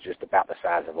cantaloupe that was just about the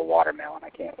size of a watermelon.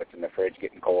 It's in the fridge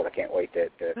getting cold. I can't wait to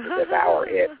devour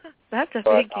it. That's a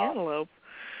big cantaloupe.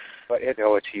 But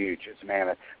it's huge. It's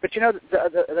mammoth. But you know,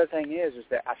 the other thing is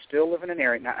that I still live in an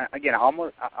area. Now, again, I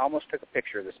almost took a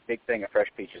picture of this big thing of fresh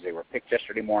peaches. They were picked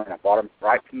yesterday morning. I bought them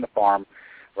right from the farm,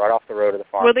 right off the road of the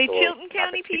farm. Were they Chilton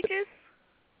County peaches?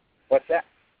 What's that?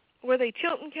 Were they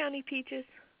Chilton County peaches?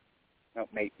 No,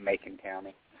 Macon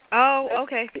County. Oh,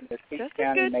 okay. Just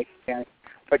County, Macon County.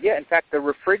 But yeah, in fact, the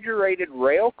refrigerated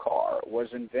rail car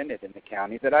was invented in the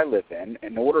county that I live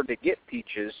in order to get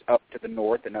peaches up to the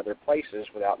north and other places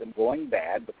without them going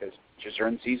bad, because peaches are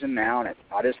in season now and it's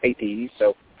hot as Hades.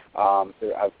 So,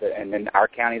 and then our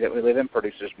county that we live in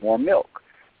produces more milk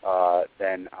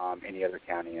than any other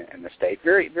county in the state.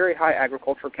 Very, very high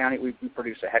agricultural county. We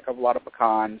produce a heck of a lot of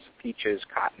pecans, peaches,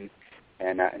 cotton,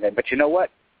 but you know what?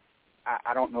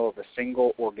 I don't know of a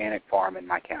single organic farm in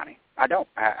my county. I don't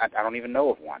even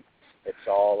know of one. It's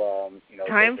all,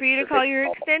 Time for you to call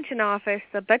your extension office.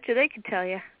 I bet you they could tell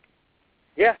you.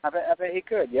 Yeah, I bet he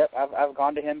could. Yep, I've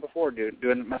gone to him before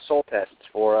doing my soil tests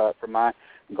for my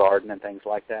garden and things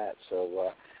like that.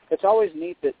 So it's always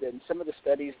neat that in some of the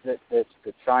studies that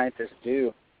scientists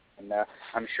do, and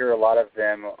I'm sure a lot of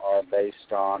them are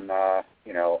based on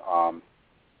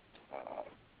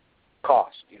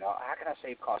cost. How can I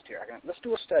save cost here? Let's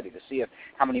do a study to see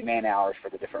how many man hours for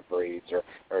the different breeds, or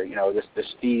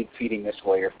this feeding this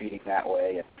way or feeding that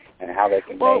way, and how they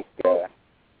can make.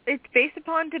 It's based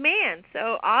upon demand.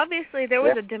 So obviously there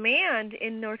was a demand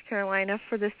in North Carolina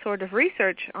for this sort of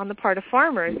research on the part of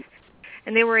farmers,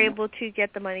 and they were able to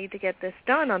get the money to get this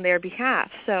done on their behalf.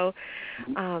 So,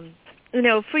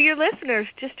 for your listeners,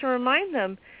 just to remind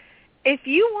them, if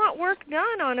you want work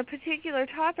done on a particular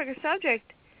topic or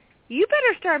subject, you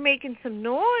better start making some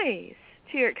noise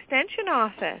to your extension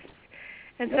office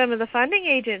and some of the funding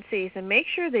agencies, and make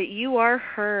sure that you are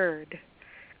heard,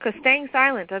 because staying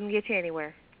silent doesn't get you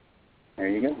anywhere. There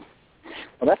you go.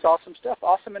 Well, that's awesome stuff.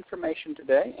 Awesome information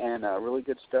today, and really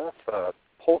good stuff.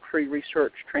 Poultry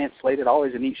Research Translated,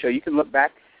 always a neat show. You can look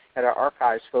back at our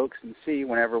archives, folks, and see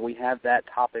whenever we have that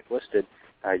topic listed.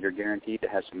 You're guaranteed to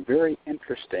have some very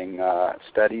interesting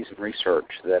studies and research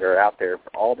that are out there for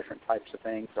all different types of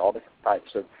things, all different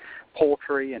types of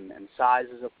poultry and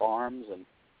sizes of farms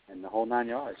and the whole 9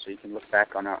 yards. So you can look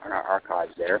back on our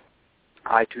archives there.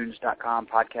 iTunes.com,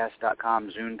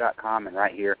 podcast.com, Zune.com, and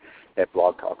right here at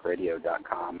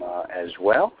blogtalkradio.com as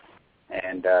well.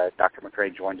 And Dr.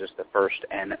 McCrea joins us the first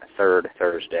and third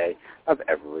Thursday of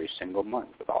every single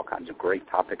month with all kinds of great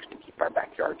topics to keep our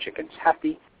backyard chickens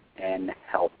happy and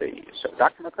healthy. So,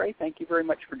 Dr. McCrea, thank you very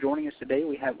much for joining us today.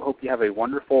 Hope you have a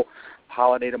wonderful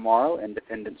holiday tomorrow,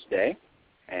 Independence Day,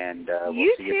 and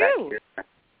we'll see you back here.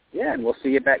 Yeah, and we'll see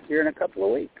you back here in a couple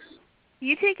of weeks.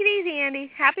 You take it easy,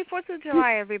 Andy. Happy 4th of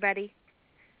July, everybody.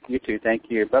 You too. Thank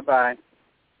you. Bye-bye.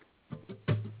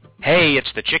 Hey,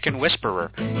 it's the Chicken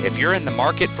Whisperer. If you're in the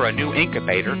market for a new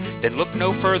incubator, then look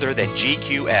no further than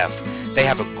GQF. They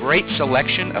have a great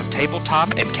selection of tabletop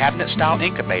and cabinet-style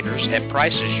incubators at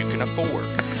prices you can afford.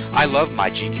 I love my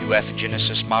GQF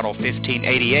Genesis Model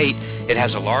 1588. It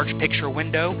has a large picture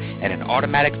window and an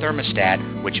automatic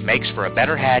thermostat, which makes for a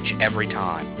better hatch every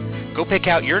time. Go pick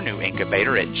out your new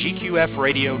incubator at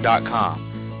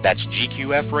gqfradio.com. That's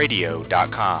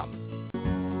gqfradio.com.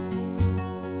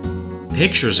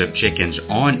 Pictures of chickens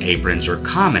on aprons are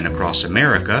common across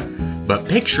America, but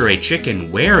picture a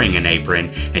chicken wearing an apron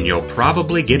and you'll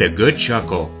probably get a good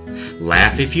chuckle.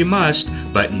 Laugh if you must,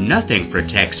 but nothing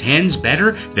protects hens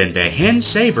better than the Hen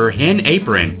Saver Hen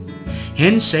Apron.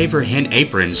 Hen Saver Hen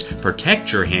Aprons protect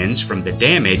your hens from the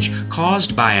damage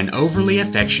caused by an overly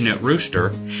affectionate rooster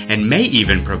and may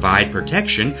even provide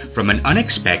protection from an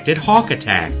unexpected hawk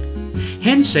attack.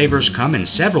 Hen Savers come in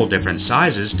several different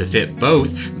sizes to fit both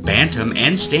bantam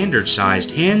and standard-sized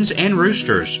hens and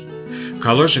roosters.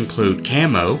 Colors include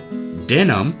camo,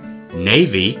 denim,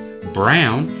 navy,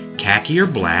 brown, khaki or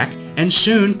black, and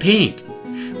soon pink.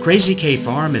 Crazy K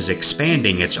Farm is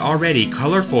expanding its already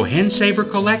colorful Hen Saver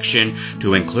collection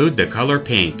to include the color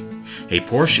pink. A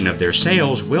portion of their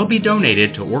sales will be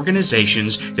donated to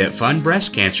organizations that fund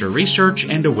breast cancer research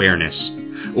and awareness.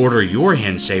 Order your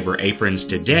Hen Saver aprons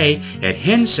today at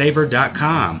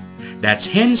hensaver.com. That's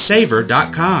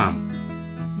hensaver.com.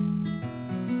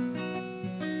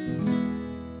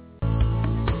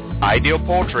 Ideal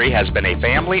Poultry has been a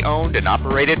family-owned and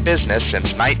operated business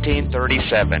since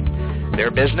 1937. Their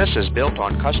business is built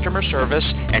on customer service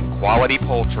and quality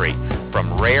poultry,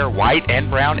 from rare white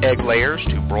and brown egg layers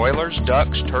to broilers,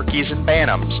 ducks, turkeys, and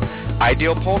bantams.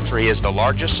 Ideal Poultry is the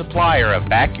largest supplier of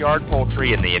backyard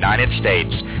poultry in the United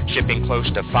States, shipping close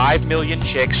to 5 million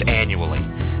chicks annually.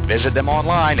 Visit them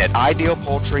online at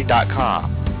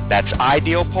idealpoultry.com. That's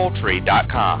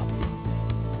idealpoultry.com.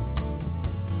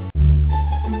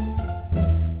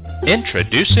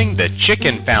 Introducing the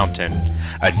Chicken Fountain,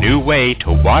 a new way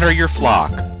to water your flock.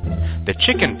 The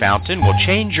Chicken Fountain will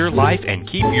change your life and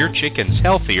keep your chickens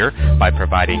healthier by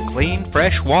providing clean,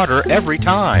 fresh water every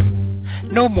time.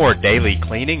 No more daily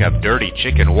cleaning of dirty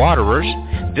chicken waterers.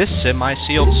 This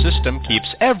semi-sealed system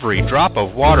keeps every drop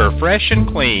of water fresh and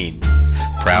clean.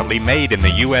 Proudly made in the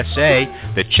USA,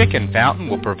 the Chicken Fountain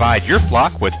will provide your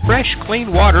flock with fresh,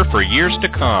 clean water for years to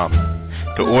come.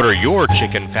 To order your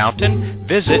Chicken Fountain,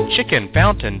 visit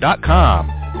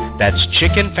chickenfountain.com. That's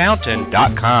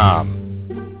chickenfountain.com.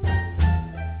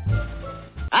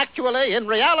 Actually, in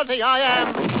reality, I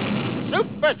am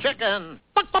Super Chicken.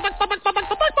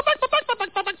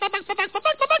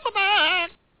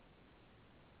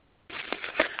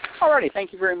 Alrighty,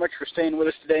 thank you very much for staying with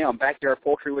us today on Backyard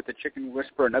Poultry with the Chicken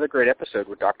Whisperer. Another great episode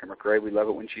with Dr. McCrea. We love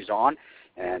it when she's on.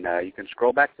 And you can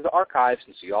scroll back to the archives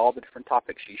and see all the different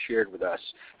topics she shared with us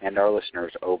and our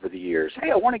listeners over the years.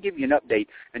 Hey, I want to give you an update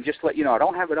and just let you know, I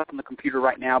don't have it up on the computer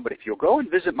right now, but if you'll go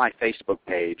and visit my Facebook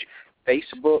page,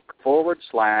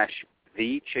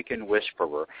 Facebook.com/The Chicken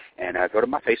Whisperer, and go to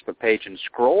my Facebook page and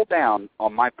scroll down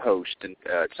on my post. And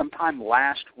sometime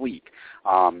last week,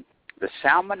 the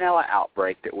salmonella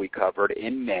outbreak that we covered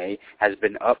in May has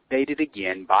been updated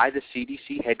again by the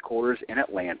CDC headquarters in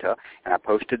Atlanta, and I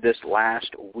posted this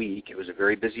last week. It was a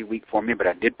very busy week for me, but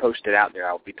I did post it out there.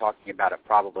 I'll be talking about it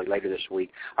probably next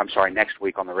week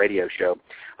on the radio show.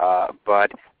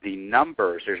 But the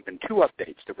numbers, there's been two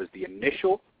updates. There was the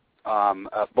initial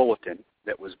bulletin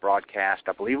that was broadcast,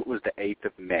 I believe it was the 8th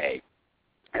of May.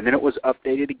 And then it was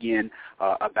updated again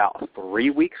about 3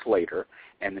 weeks later,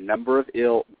 and the number of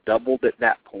ill doubled at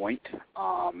that point.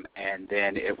 And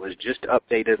then it was just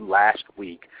updated last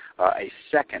week a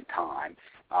second time.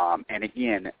 And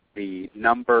again, the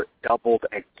number doubled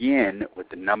again with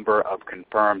the number of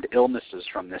confirmed illnesses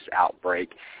from this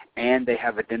outbreak, and they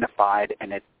have identified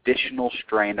an additional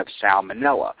strain of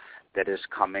salmonella that is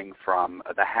coming from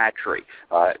the hatchery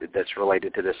that's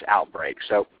related to this outbreak.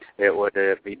 So it would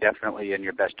be definitely in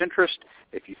your best interest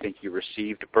if you think you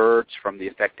received birds from the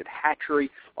affected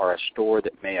hatchery or a store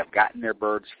that may have gotten their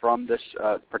birds from this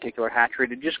particular hatchery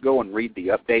to just go and read the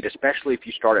update, especially if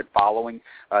you started following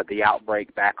the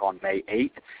outbreak back on May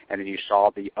 8th and then you saw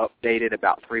the updated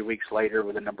about 3 weeks later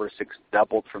with the number of 6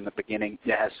 doubled from the beginning.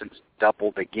 It has since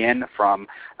doubled again from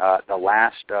the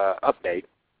last update.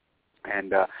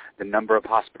 And the number of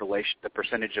the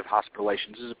percentage of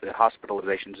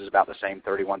hospitalizations is about the same,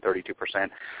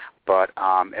 31-32%. But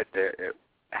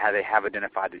they have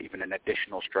identified even an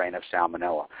additional strain of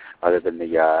salmonella, other than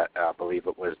the I believe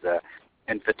it was the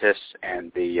Infitus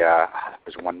and there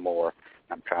was one more.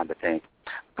 I'm trying to think.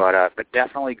 But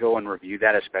definitely go and review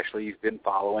that, especially if you've been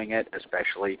following it,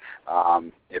 especially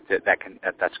if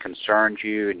that's concerned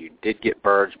you and you did get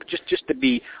birds. But just to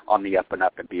be on the up and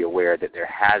up and be aware that there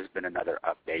has been another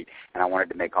update, and I wanted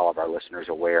to make all of our listeners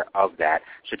aware of that.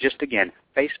 So just again,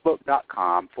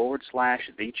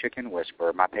 Facebook.com/The Chicken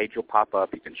Whisperer. My page will pop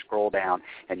up. You can scroll down,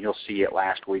 and you'll see it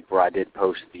last week where I did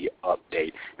post the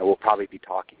update. And we'll probably be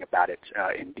talking about it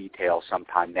in detail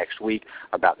sometime next week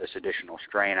about this additional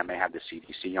strain. I may have the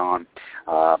CDC on,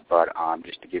 but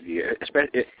just to give you,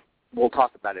 we'll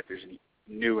talk about it if there's any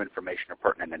new information or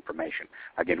pertinent information.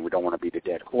 Again, we don't want to beat a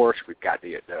dead horse. We've got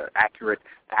the accurate,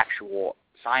 actual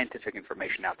scientific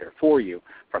information out there for you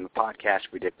from the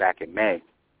podcast we did back in May.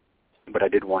 But I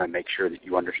did want to make sure that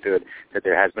you understood that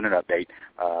there has been an update,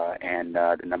 and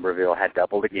the number of ill had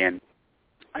doubled again.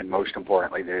 And most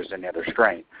importantly, there's another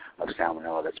strain of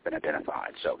salmonella that's been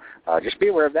identified. So just be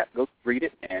aware of that. Go read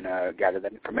it and gather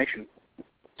that information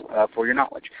for your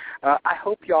knowledge. I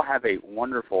hope y'all have a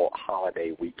wonderful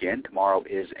holiday weekend. Tomorrow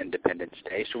is Independence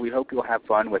Day, so we hope you'll have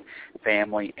fun with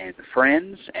family and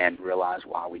friends and realize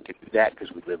why we can do that,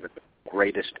 because we live in the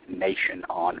greatest nation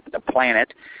on the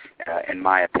planet, in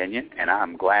my opinion, and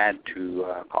I'm glad to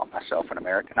call myself an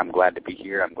American. I'm glad to be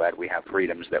here. I'm glad we have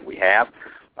freedoms that we have.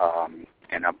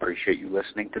 And I appreciate you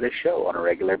listening to this show on a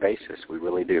regular basis. We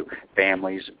really do.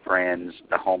 Families, friends,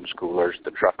 the homeschoolers,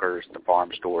 the truckers, the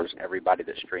farm stores, everybody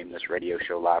that stream this radio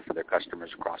show live for their customers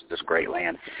across this great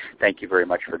land. Thank you very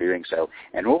much for doing so.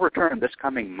 And we'll return this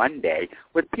coming Monday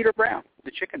with Peter Brown,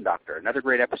 the Chicken Doctor. Another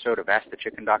great episode of Ask the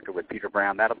Chicken Doctor with Peter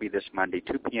Brown. That'll be this Monday,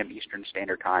 2 p.m. Eastern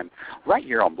Standard Time, right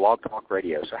here on Blog Talk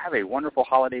Radio. So have a wonderful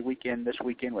holiday weekend this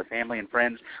weekend with family and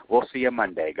friends. We'll see you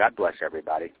Monday. God bless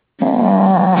everybody.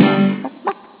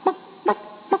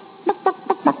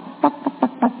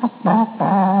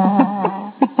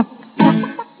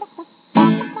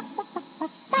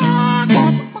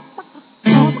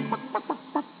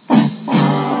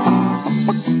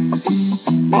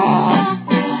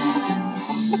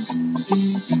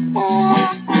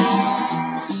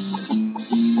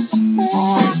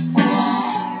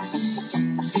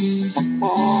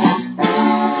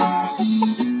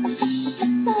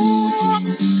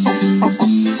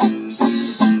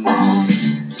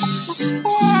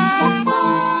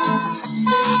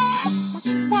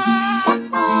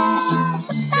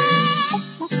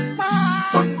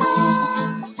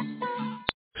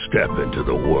 Step into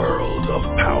the world of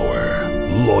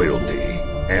power, loyalty,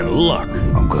 and luck.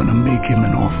 I'm gonna make him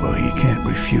an offer he can't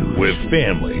refuse. With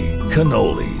family,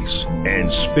 cannolis,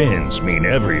 and spins mean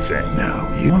everything.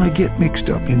 Now, you wanna get mixed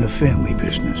up in the family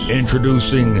business.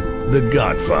 Introducing The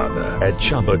Godfather at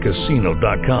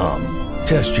ChumbaCasino.com.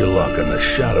 Test your luck in the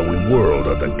shadowy world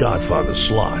of The Godfather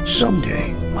slot.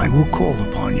 Someday, I will call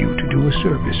upon you to do a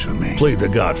service for me. Play The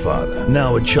Godfather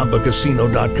now at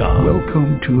ChumbaCasino.com.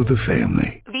 Welcome to the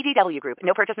family. VGW Group.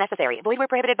 No purchase necessary. Void where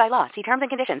prohibited by law. See terms and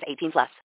conditions. 18+.